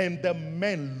 And the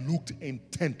man looked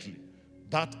intently.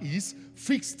 That is,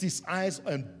 fixed his eyes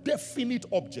on definite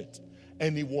object.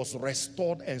 And he was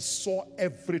restored and saw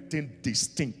everything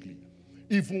distinctly.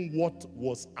 Even what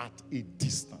was at a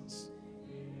distance.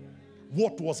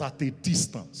 What was at a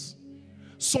distance.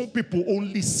 Some people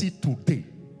only see today.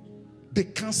 They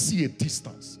can't see a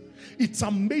distance. It's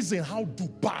amazing how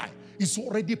Dubai is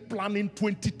already planning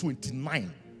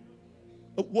 2029.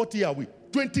 What year are we?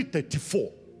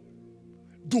 2034.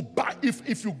 Dubai,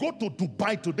 if you go to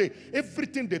Dubai today,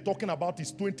 everything they're talking about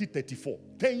is 2034.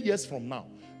 10 years from now.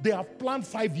 They have planned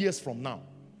 5 years from now.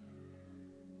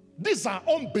 These are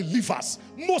unbelievers,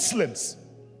 Muslims.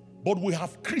 But we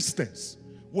have Christians.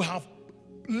 We have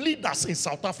leaders in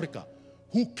South Africa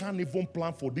who can't even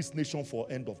plan for this nation for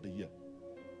end of the year.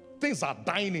 Things are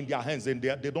dying in their hands and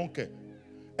they don't care.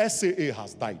 SAA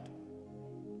has died.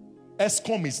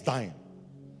 ESCOM is dying.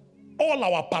 All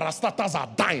our parastatals are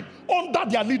dying under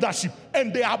their leadership,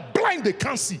 and they are blind, they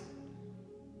can't see.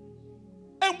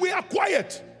 And we are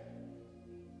quiet.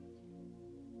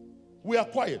 We are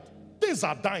quiet. Things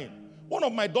are dying. One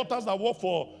of my daughters that work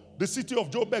for the city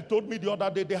of Joburg told me the other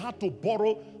day they had to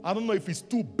borrow, I don't know if it's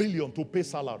 2 billion to pay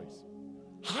salaries.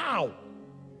 How?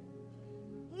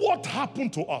 What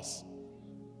happened to us?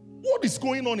 What is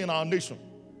going on in our nation?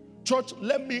 Church,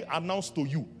 let me announce to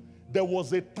you, there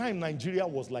was a time Nigeria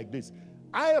was like this.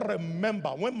 I remember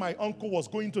when my uncle was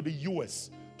going to the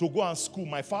US to go and school,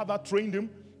 my father trained him,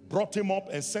 brought him up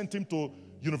and sent him to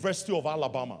University of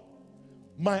Alabama.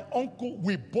 My uncle,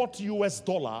 we bought US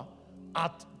dollar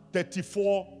at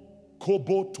 34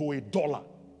 kobo to $1.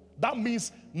 That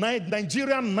means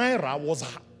Nigerian naira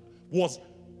was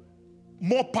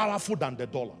more powerful than the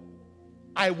dollar.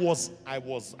 I was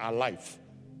alive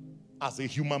as a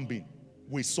human being.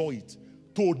 We saw it.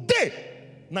 Today,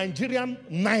 Nigerian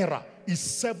naira is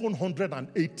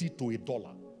 780 to $1.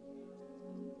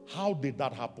 How did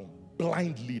that happen?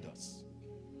 Blind leaders.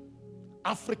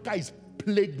 Africa is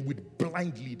plagued with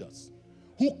blind leaders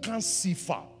who can't see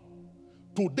far.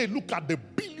 Today, look at the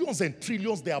billions and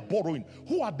trillions they are borrowing.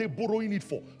 Who are they borrowing it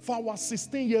for? For our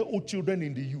 16-year-old children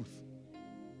in the youth.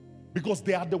 Because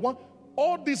they are the one.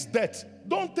 All this debt,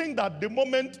 don't think that the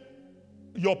moment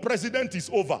your president is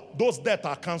over, those debts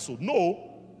are cancelled. No.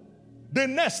 The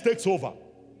next takes over.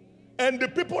 And the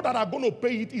people that are going to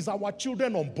pay it is our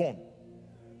children unborn.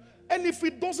 And if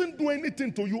it doesn't do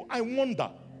anything to you, I wonder.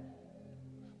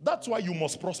 That's why you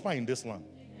must prosper in this land.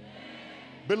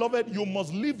 Beloved, you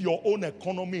must live your own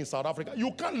economy in South Africa.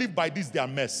 You can't live by this, their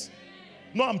mess.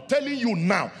 No, I'm telling you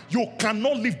now, you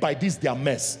cannot live by this, their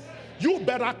mess. You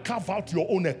better carve out your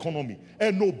own economy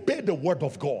and obey the word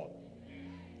of God.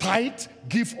 Tithe,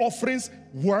 give offerings,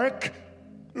 work,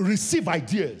 receive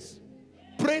ideas.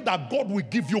 Pray that God will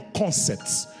give you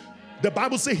concepts. The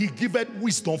Bible says he giveth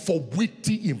wisdom for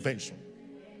witty invention.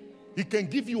 He can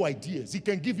give you ideas. He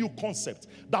can give you concepts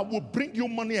that will bring you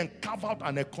money and carve out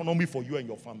an economy for you and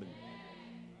your family.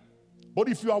 But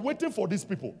if you are waiting for these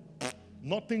people,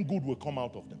 nothing good will come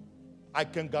out of them. I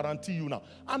can guarantee you now.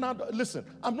 And listen,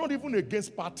 I'm not even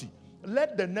against party.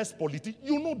 Let the next politician,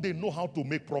 you know they know how to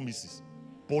make promises.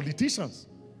 Politicians.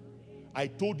 I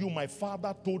told you, my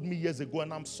father told me years ago,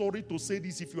 and I'm sorry to say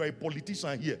this if you are a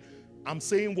politician here. I'm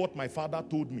saying what my father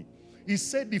told me. He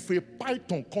said if a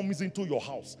python comes into your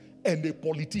house and a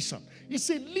politician, he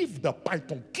said leave the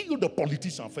python, kill the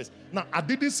politician first. Now, I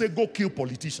didn't say go kill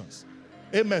politicians.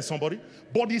 Amen, somebody?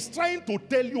 But he's trying to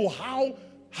tell you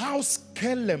how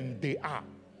skelem they are.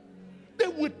 They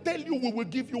will tell you, we will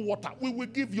give you water, we will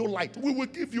give you light, we will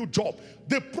give you job.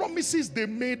 The promises they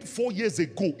made 4 years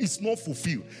ago is not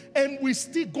fulfilled. And we're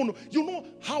still going to, you know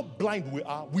how blind we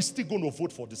are? We're still going to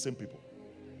vote for the same people.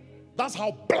 That's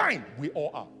how blind we all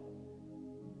are.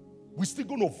 We're still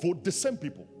going to vote the same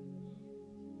people.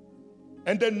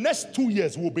 And the next 2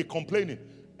 years we'll be complaining,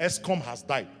 ESCOM has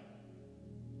died.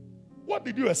 What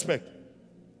did you expect?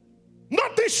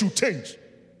 Nothing should change.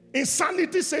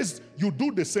 Insanity says you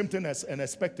do the same thing and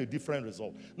expect a different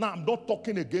result. Now, I'm not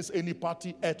talking against any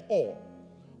party at all.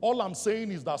 All I'm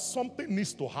saying is that something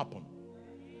needs to happen,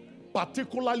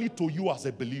 particularly to you as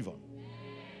a believer,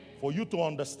 for you to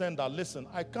understand that, listen,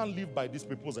 I can't live by these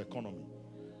people's economy.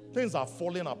 Things are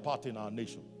falling apart in our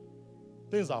nation.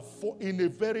 Things are in a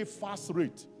very fast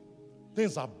rate.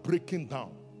 Things are breaking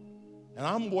down. And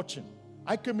I'm watching.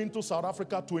 I came into South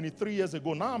Africa 23 years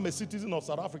ago. Now I'm a citizen of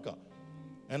South Africa.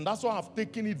 And that's why I've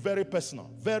taken it very personal,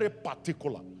 very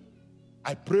particular.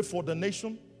 I pray for the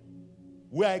nation.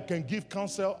 Where I can give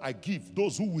counsel, I give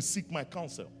those who will seek my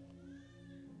counsel.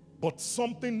 But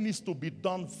something needs to be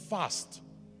done fast.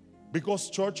 Because,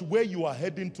 church, where you are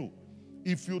heading to,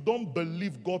 if you don't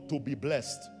believe God to be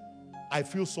blessed, I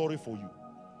feel sorry for you.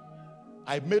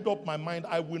 I made up my mind,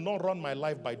 I will not run my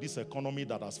life by this economy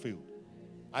that has failed.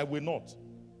 I will not.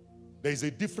 There is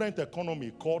a different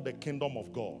economy called the kingdom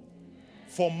of God.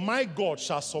 For my God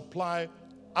shall supply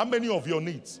how many of your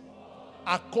needs?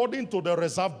 According to the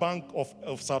Reserve Bank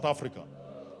of South Africa.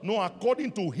 No,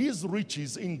 according to his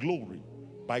riches in glory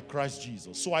by Christ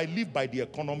Jesus. So I live by the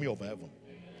economy of heaven.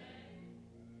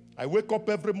 I wake up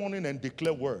every morning and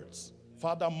declare words.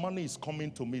 Father, money is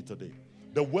coming to me today.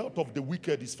 The wealth of the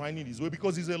wicked is finding his way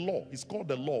because it's a law. It's called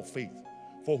the law of faith.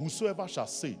 For whosoever shall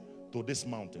say to this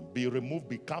mountain, be removed,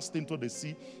 be cast into the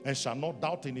sea, and shall not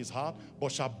doubt in his heart,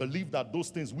 but shall believe that those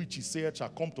things which he saith shall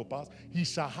come to pass, he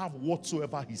shall have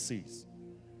whatsoever he says.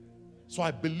 So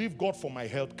I believe God for my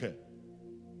health care.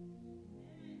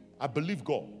 I believe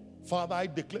God. Father, I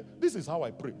declare, this is how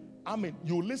I pray. I mean,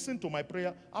 you listen to my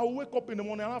prayer. I'll wake up in the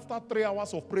morning and after 3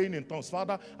 hours of praying in tongues,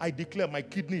 Father, I declare my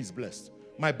kidney is blessed.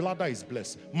 My bladder is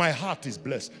blessed. My heart is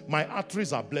blessed. My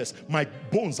arteries are blessed. My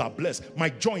bones are blessed. My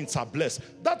joints are blessed.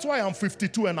 That's why I'm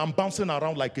 52 and I'm bouncing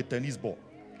around like a tennis ball.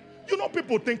 You know,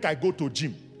 people think I go to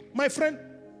gym. My friend,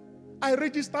 I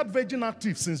registered Virgin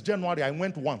Active since January. I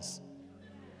went once.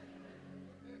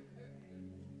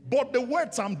 But the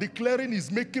words I'm declaring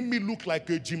is making me look like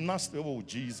a gymnast. Oh,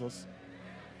 Jesus.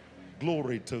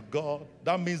 Glory to God.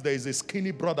 That means there is a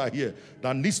skinny brother here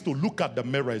that needs to look at the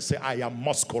mirror and say, I am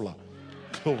muscular.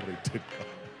 Glory to God.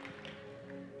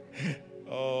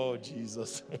 Oh,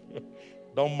 Jesus.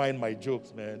 Don't mind my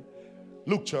jokes, man.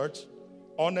 Look, church,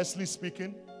 honestly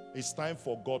speaking, it's time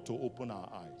for God to open our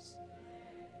eyes.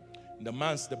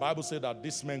 The Bible said that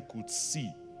this man could see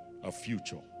a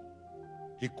future.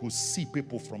 He could see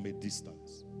people from a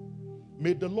distance.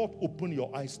 May the Lord open your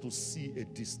eyes to see a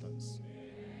distance.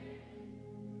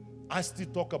 I still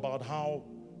talk about how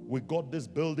we got this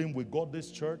building, we got this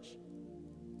church,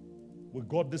 we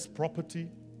got this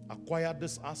property, acquired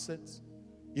these assets.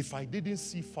 If I didn't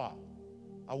see far,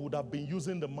 I would have been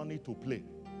using the money to play,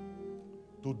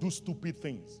 to do stupid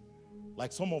things.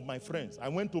 Like some of my friends. I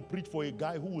went to preach for a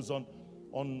guy who was on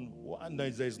and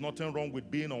there's nothing wrong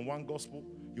with being on One Gospel.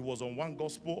 He was on One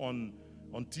Gospel on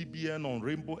TBN, on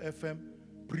Rainbow FM,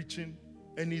 preaching.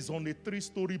 And he's on a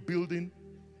 3-story building.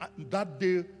 That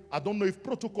day, I don't know if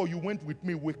protocol you went with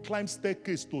me, we climbed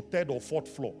staircase to 3rd or 4th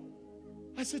floor.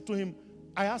 I said to him,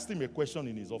 I asked him a question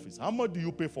in his office. How much do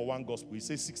you pay for One Gospel? He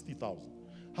said 60,000.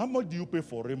 How much do you pay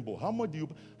for Rainbow? How much do you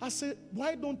pay? I said,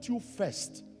 why don't you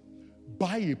first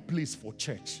buy a place for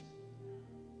church?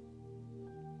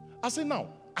 I said, now,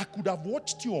 I could have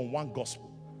watched you on one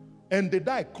gospel. And the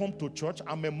day I come to church,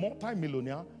 I'm a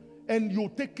multi-millionaire, and you're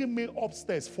taking me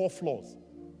upstairs 4 floors.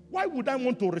 Why would I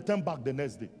want to return back the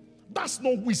next day? That's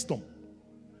not wisdom.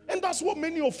 And that's what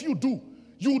many of you do.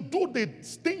 You do the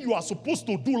thing you are supposed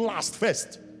to do last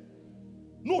first.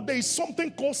 No, there is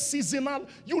something called seasonal.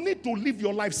 You need to live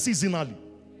your life seasonally.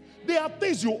 There are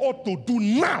things you ought to do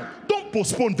now. Don't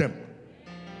postpone them.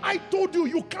 I told you,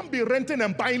 you can't be renting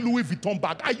and buying Louis Vuitton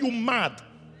bag. Are you mad?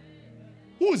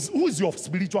 Who is your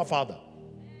spiritual father?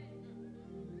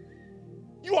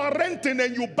 You are renting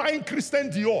and you're buying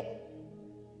Christian Dior.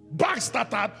 Bags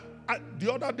that are...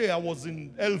 the other day I was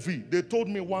in LV. They told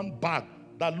me one bag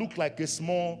that looked like a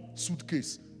small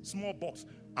suitcase, small box.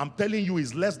 I'm telling you,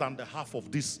 it's less than the half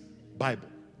of this Bible.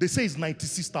 They say it's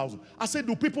 96,000. I said,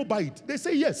 do people buy it? They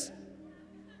say yes.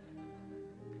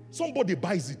 Somebody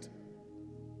buys it.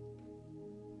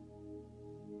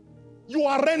 You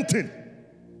are renting.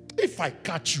 If I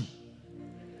catch you,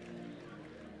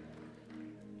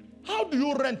 how do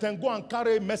you rent and go and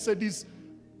carry a Mercedes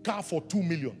car for 2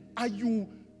 million?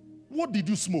 What did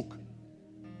you smoke?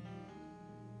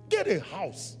 Get a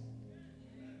house.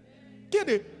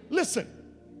 Listen,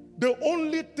 the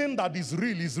only thing that is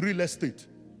real estate.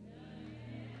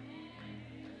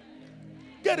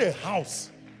 Get a house.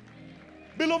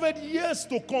 Beloved, years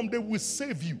to come, they will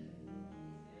save you.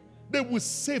 They will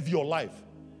save your life.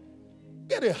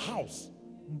 Get a house.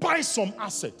 Buy some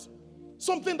asset.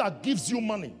 Something that gives you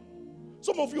money.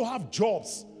 Some of you have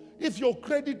jobs. If your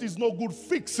credit is not good,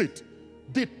 fix it.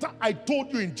 I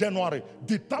told you in January,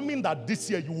 determine that this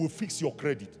year you will fix your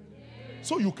credit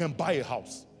so you can buy a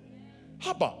house.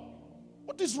 Haba,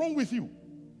 what is wrong with you?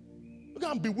 You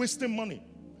can't be wasting money.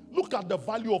 Look at the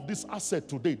value of this asset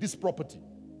today, this property.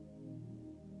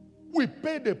 We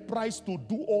paid a price to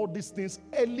do all these things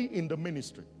early in the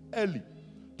ministry. Early.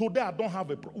 Today I don't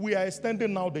have we are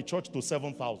extending now the church to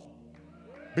 7,000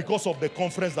 because of the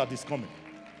conference that is coming.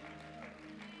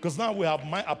 Because now we have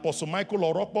Apostle Michael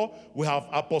Okoh, we have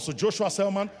Apostle Joshua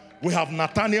Selman, we have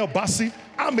Nathaniel Bassi.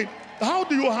 I mean, how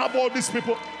do you have all these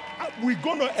people? We're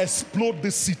going to explode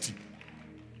this city.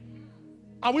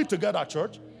 Are we together,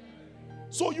 church?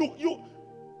 So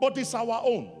but it's our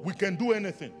own. We can do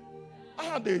anything. I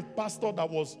had a pastor that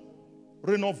was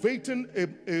renovating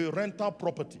a rental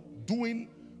property,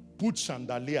 put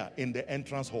chandelier in the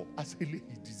entrance hall. I said,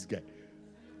 this guy.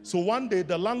 So one day,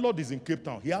 the landlord is in Cape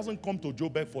Town. He hasn't come to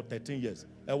Joburg for 13 years,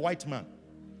 a white man.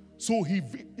 So he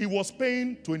was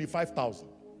paying 25,000.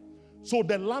 So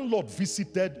the landlord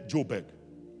visited Joburg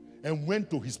and went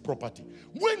to his property.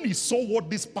 When he saw what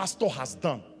this pastor has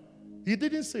done, he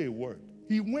didn't say a word.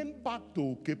 He went back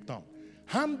to Cape Town,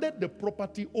 handed the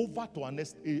property over to an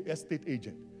estate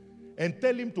agent and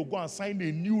tell him to go and sign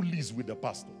a new lease with the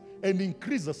pastor and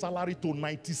increase the salary to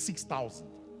 96,000.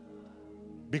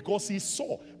 Because he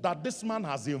saw that this man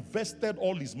has invested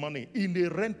all his money in a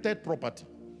rented property.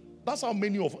 That's how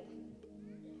many of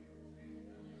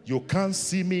you can't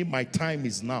see me, my time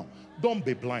is now. Don't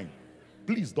be blind.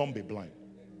 Please don't be blind.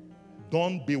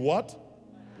 Don't be what?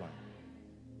 Blind.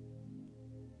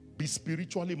 Be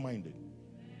spiritually minded.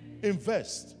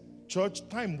 Invest. Church,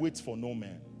 time waits for no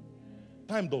man.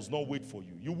 Time does not wait for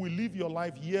you. You will live your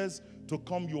life years to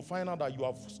come. You'll find out that you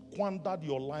have squandered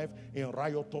your life in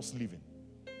riotous living.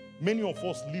 Many of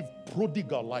us live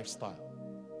prodigal lifestyle,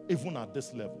 even at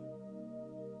this level.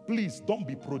 Please don't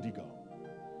be prodigal.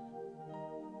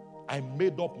 I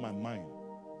made up my mind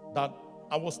that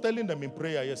I was telling them in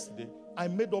prayer yesterday. I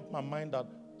made up my mind that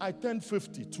I turned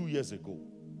 50 2 years ago,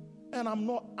 and I'm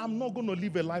not going to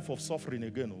live a life of suffering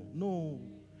again. No,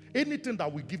 anything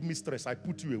that will give me stress, I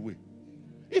put you away.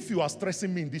 If you are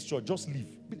stressing me in this church, just leave.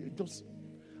 Just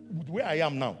where I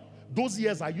am now. Those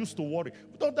years I used to worry.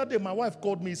 The other day my wife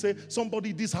called me and said,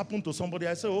 this happened to somebody.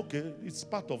 I said, okay, it's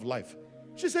part of life.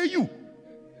 She said, you.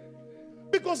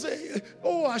 Because,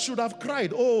 I should have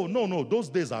cried. Oh, no, those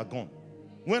days are gone.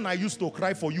 When I used to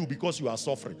cry for you because you are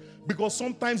suffering. Because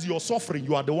sometimes you're suffering,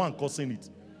 you are the one causing it.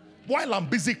 While I'm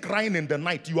busy crying in the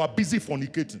night, you are busy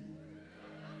fornicating.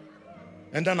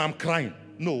 And then I'm crying.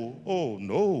 No, oh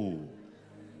no.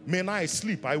 When I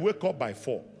sleep, I wake up by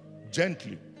 4,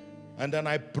 gently. And then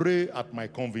I pray at my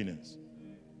convenience.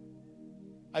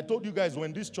 I told you guys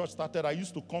when this church started, I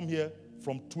used to come here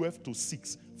from 12 to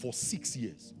 6 for 6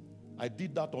 years. I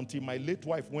did that until my late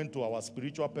wife went to our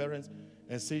spiritual parents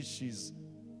and said she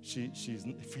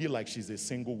feel like she's a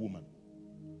single woman.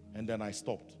 And then I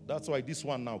stopped. That's why this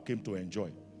one now came to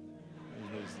enjoy.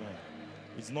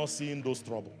 It's not seeing those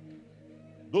trouble.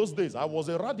 Those days, I was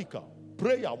a radical.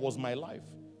 Prayer was my life.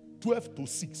 12 to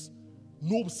 6.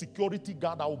 No security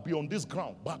guard. I will be on this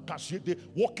ground,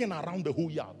 walking around the whole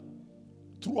yard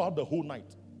throughout the whole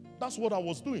night. That's what I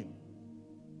was doing.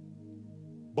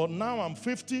 But now I'm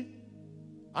 50.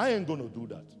 I ain't going to do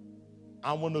that.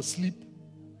 I'm going to sleep,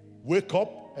 wake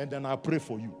up, and then I pray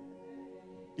for you.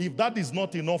 If that is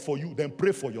not enough for you, then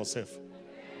pray for yourself.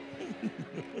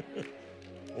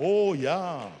 Oh,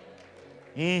 yeah.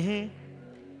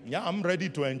 Yeah, I'm ready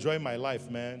to enjoy my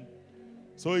life, man.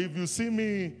 So if you see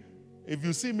me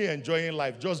enjoying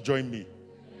life, just join me.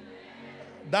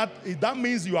 That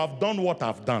means you have done what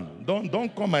I've done.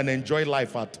 Don't come and enjoy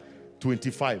life at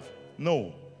 25.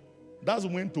 No. That's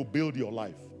when to build your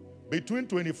life. Between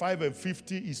 25 and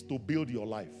 50 is to build your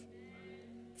life.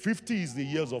 50 is the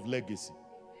years of legacy.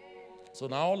 So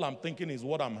now all I'm thinking is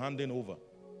what I'm handing over.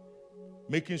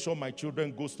 Making sure my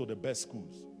children goes to the best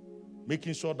schools.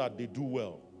 Making sure that they do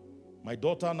well. My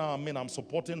daughter now, I'm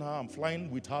supporting her. I'm flying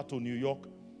with her to New York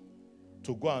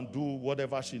to go and do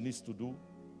whatever she needs to do.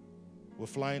 We're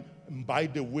flying. And by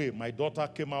the way, my daughter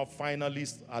came out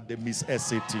finalist at the Miss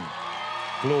SAT.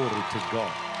 Glory to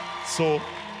God. So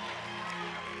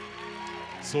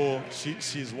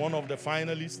she's one of the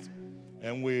finalists.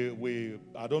 And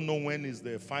I don't know when is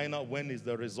the final, when is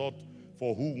the result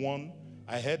for who won.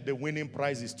 I heard the winning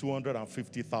prize is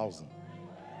 $250,000.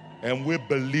 And we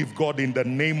believe God in the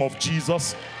name of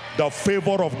Jesus. The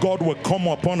favor of God will come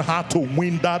upon her to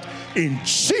win that in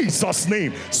Jesus'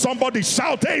 name. Somebody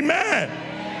shout amen.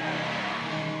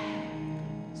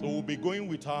 So we'll be going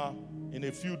with her in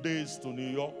a few days to New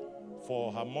York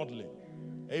for her modeling.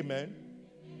 Amen.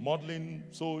 Modeling,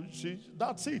 so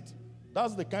that's it.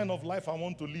 That's the kind of life I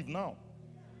want to live now.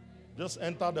 Just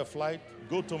enter the flight,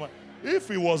 go to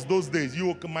if it was those days,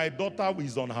 my daughter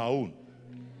is on her own.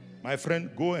 My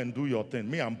friend, go and do your thing.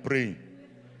 Me, I'm praying.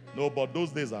 No, but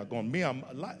those days are gone. Me,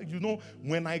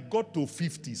 when I got to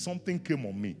 50, something came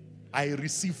on me. I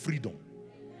received freedom.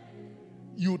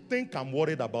 You think I'm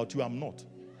worried about you, I'm not.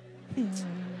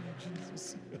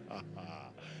 Jesus.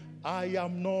 I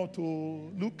am not.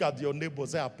 Look at your neighbor.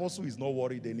 Say, Apostle is not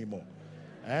worried anymore.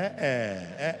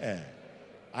 I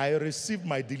received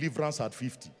my deliverance at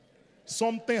 50.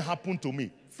 Something happened to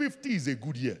me. 50 is a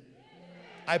good year.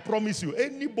 I promise you,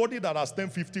 anybody that has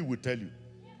turned 50 will tell you.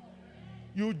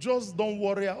 You just don't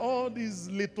worry. All these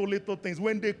little things,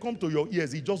 when they come to your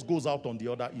ears, it just goes out on the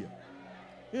other ear.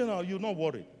 You're not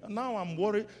worried. Now I'm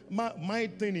worried. My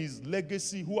thing is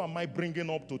legacy. Who am I bringing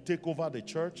up to take over the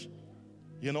church?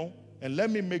 And let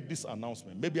me make this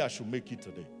announcement. Maybe I should make it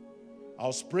today. I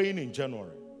was praying in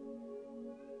January.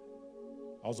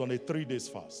 I was on a 3-day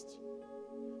fast.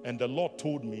 And the Lord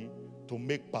told me to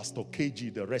make Pastor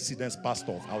KG the residence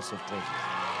pastor of House of Treasures.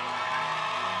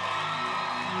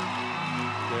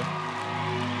 Okay?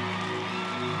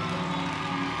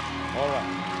 All right.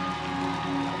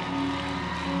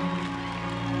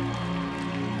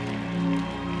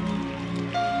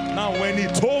 Now, when he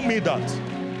told me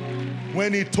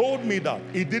that,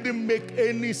 it didn't make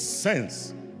any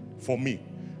sense for me.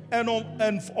 And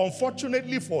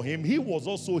unfortunately for him, he was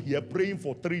also here praying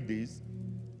for 3 days.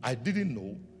 I didn't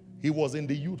know. He was in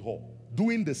the youth hall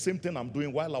doing the same thing I'm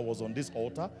doing while I was on this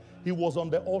altar. He was on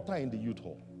the altar in the youth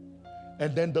hall.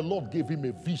 And then the Lord gave him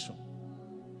a vision.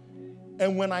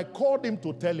 And when I called him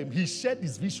to tell him, he shared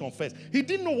his vision first. He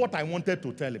didn't know what I wanted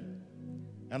to tell him.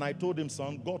 And I told him,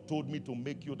 son, God told me to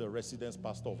make you the residence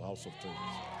pastor of House of Treasures.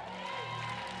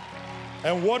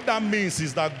 And what that means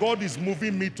is that God is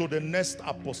moving me to the next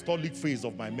apostolic phase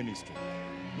of my ministry.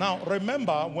 Now,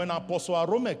 remember, when Apostle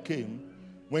Arome came,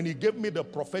 when he gave me the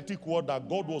prophetic word that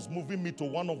God was moving me to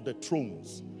one of the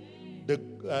thrones, the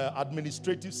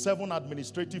 7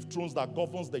 administrative thrones that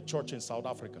governs the church in South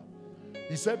Africa.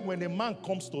 He said, when a man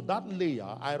comes to that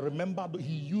layer, I remember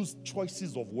he used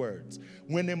choices of words.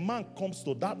 When a man comes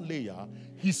to that layer,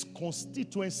 his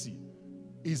constituency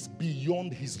is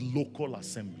beyond his local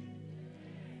assembly.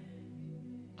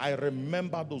 I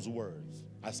remember those words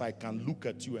as I can look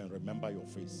at you and remember your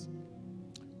face.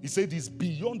 He said it's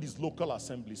beyond his local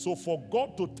assembly. So for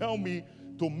God to tell me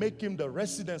to make him the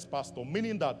residence pastor,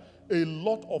 meaning that a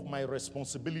lot of my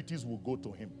responsibilities will go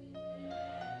to him.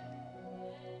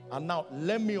 And now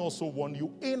let me also warn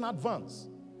you in advance,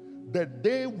 the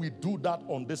day we do that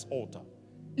on this altar,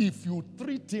 if you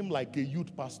treat him like a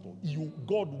youth pastor,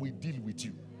 God will deal with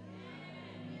you.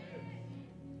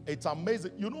 It's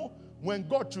amazing. When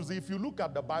God chooses, if you look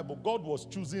at the Bible, God was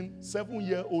choosing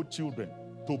 7-year-old children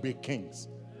to be kings.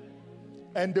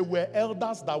 And they were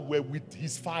elders that were with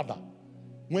his father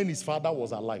when his father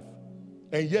was alive.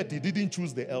 And yet he didn't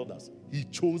choose the elders. He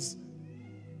chose.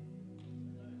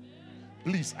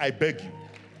 Please, I beg you.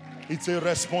 It's a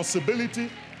responsibility.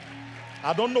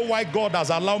 I don't know why God has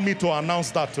allowed me to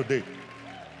announce that today.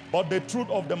 But the truth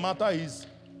of the matter is,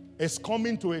 it's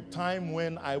coming to a time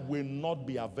when I will not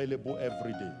be available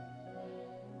every day.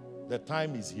 The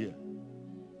time is here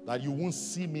that you won't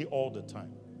see me all the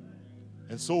time.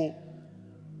 And so,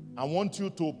 I want you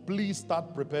to please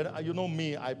start preparing. You know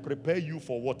me, I prepare you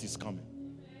for what is coming.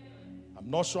 I'm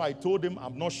not sure, I told him,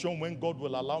 I'm not sure when God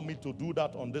will allow me to do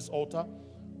that on this altar,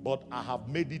 but I have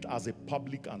made it as a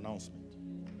public announcement.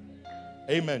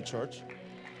 Amen, church.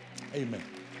 Amen.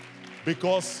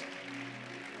 Because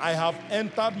I have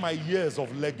entered my years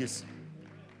of legacy,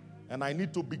 and I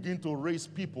need to begin to raise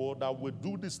people that will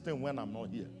do this thing when I'm not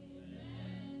here.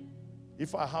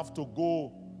 If I have to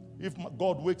go, if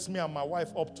God wakes me and my wife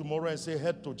up tomorrow and say,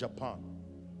 head to Japan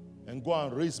and go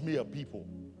and raise me a people,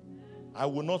 I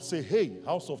will not say, hey,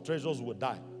 House of Treasures will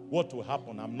die. What will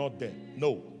happen? I'm not there.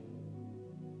 No.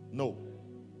 No.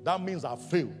 That means I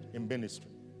failed in ministry.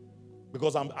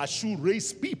 Because I should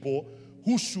raise people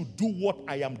who should do what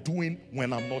I am doing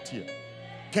when I'm not here.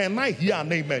 Can I hear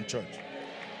an amen, church?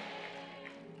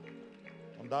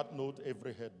 On that note,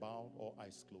 every head bowed or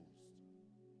eyes closed.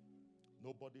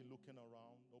 Nobody looking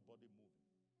around, nobody moving.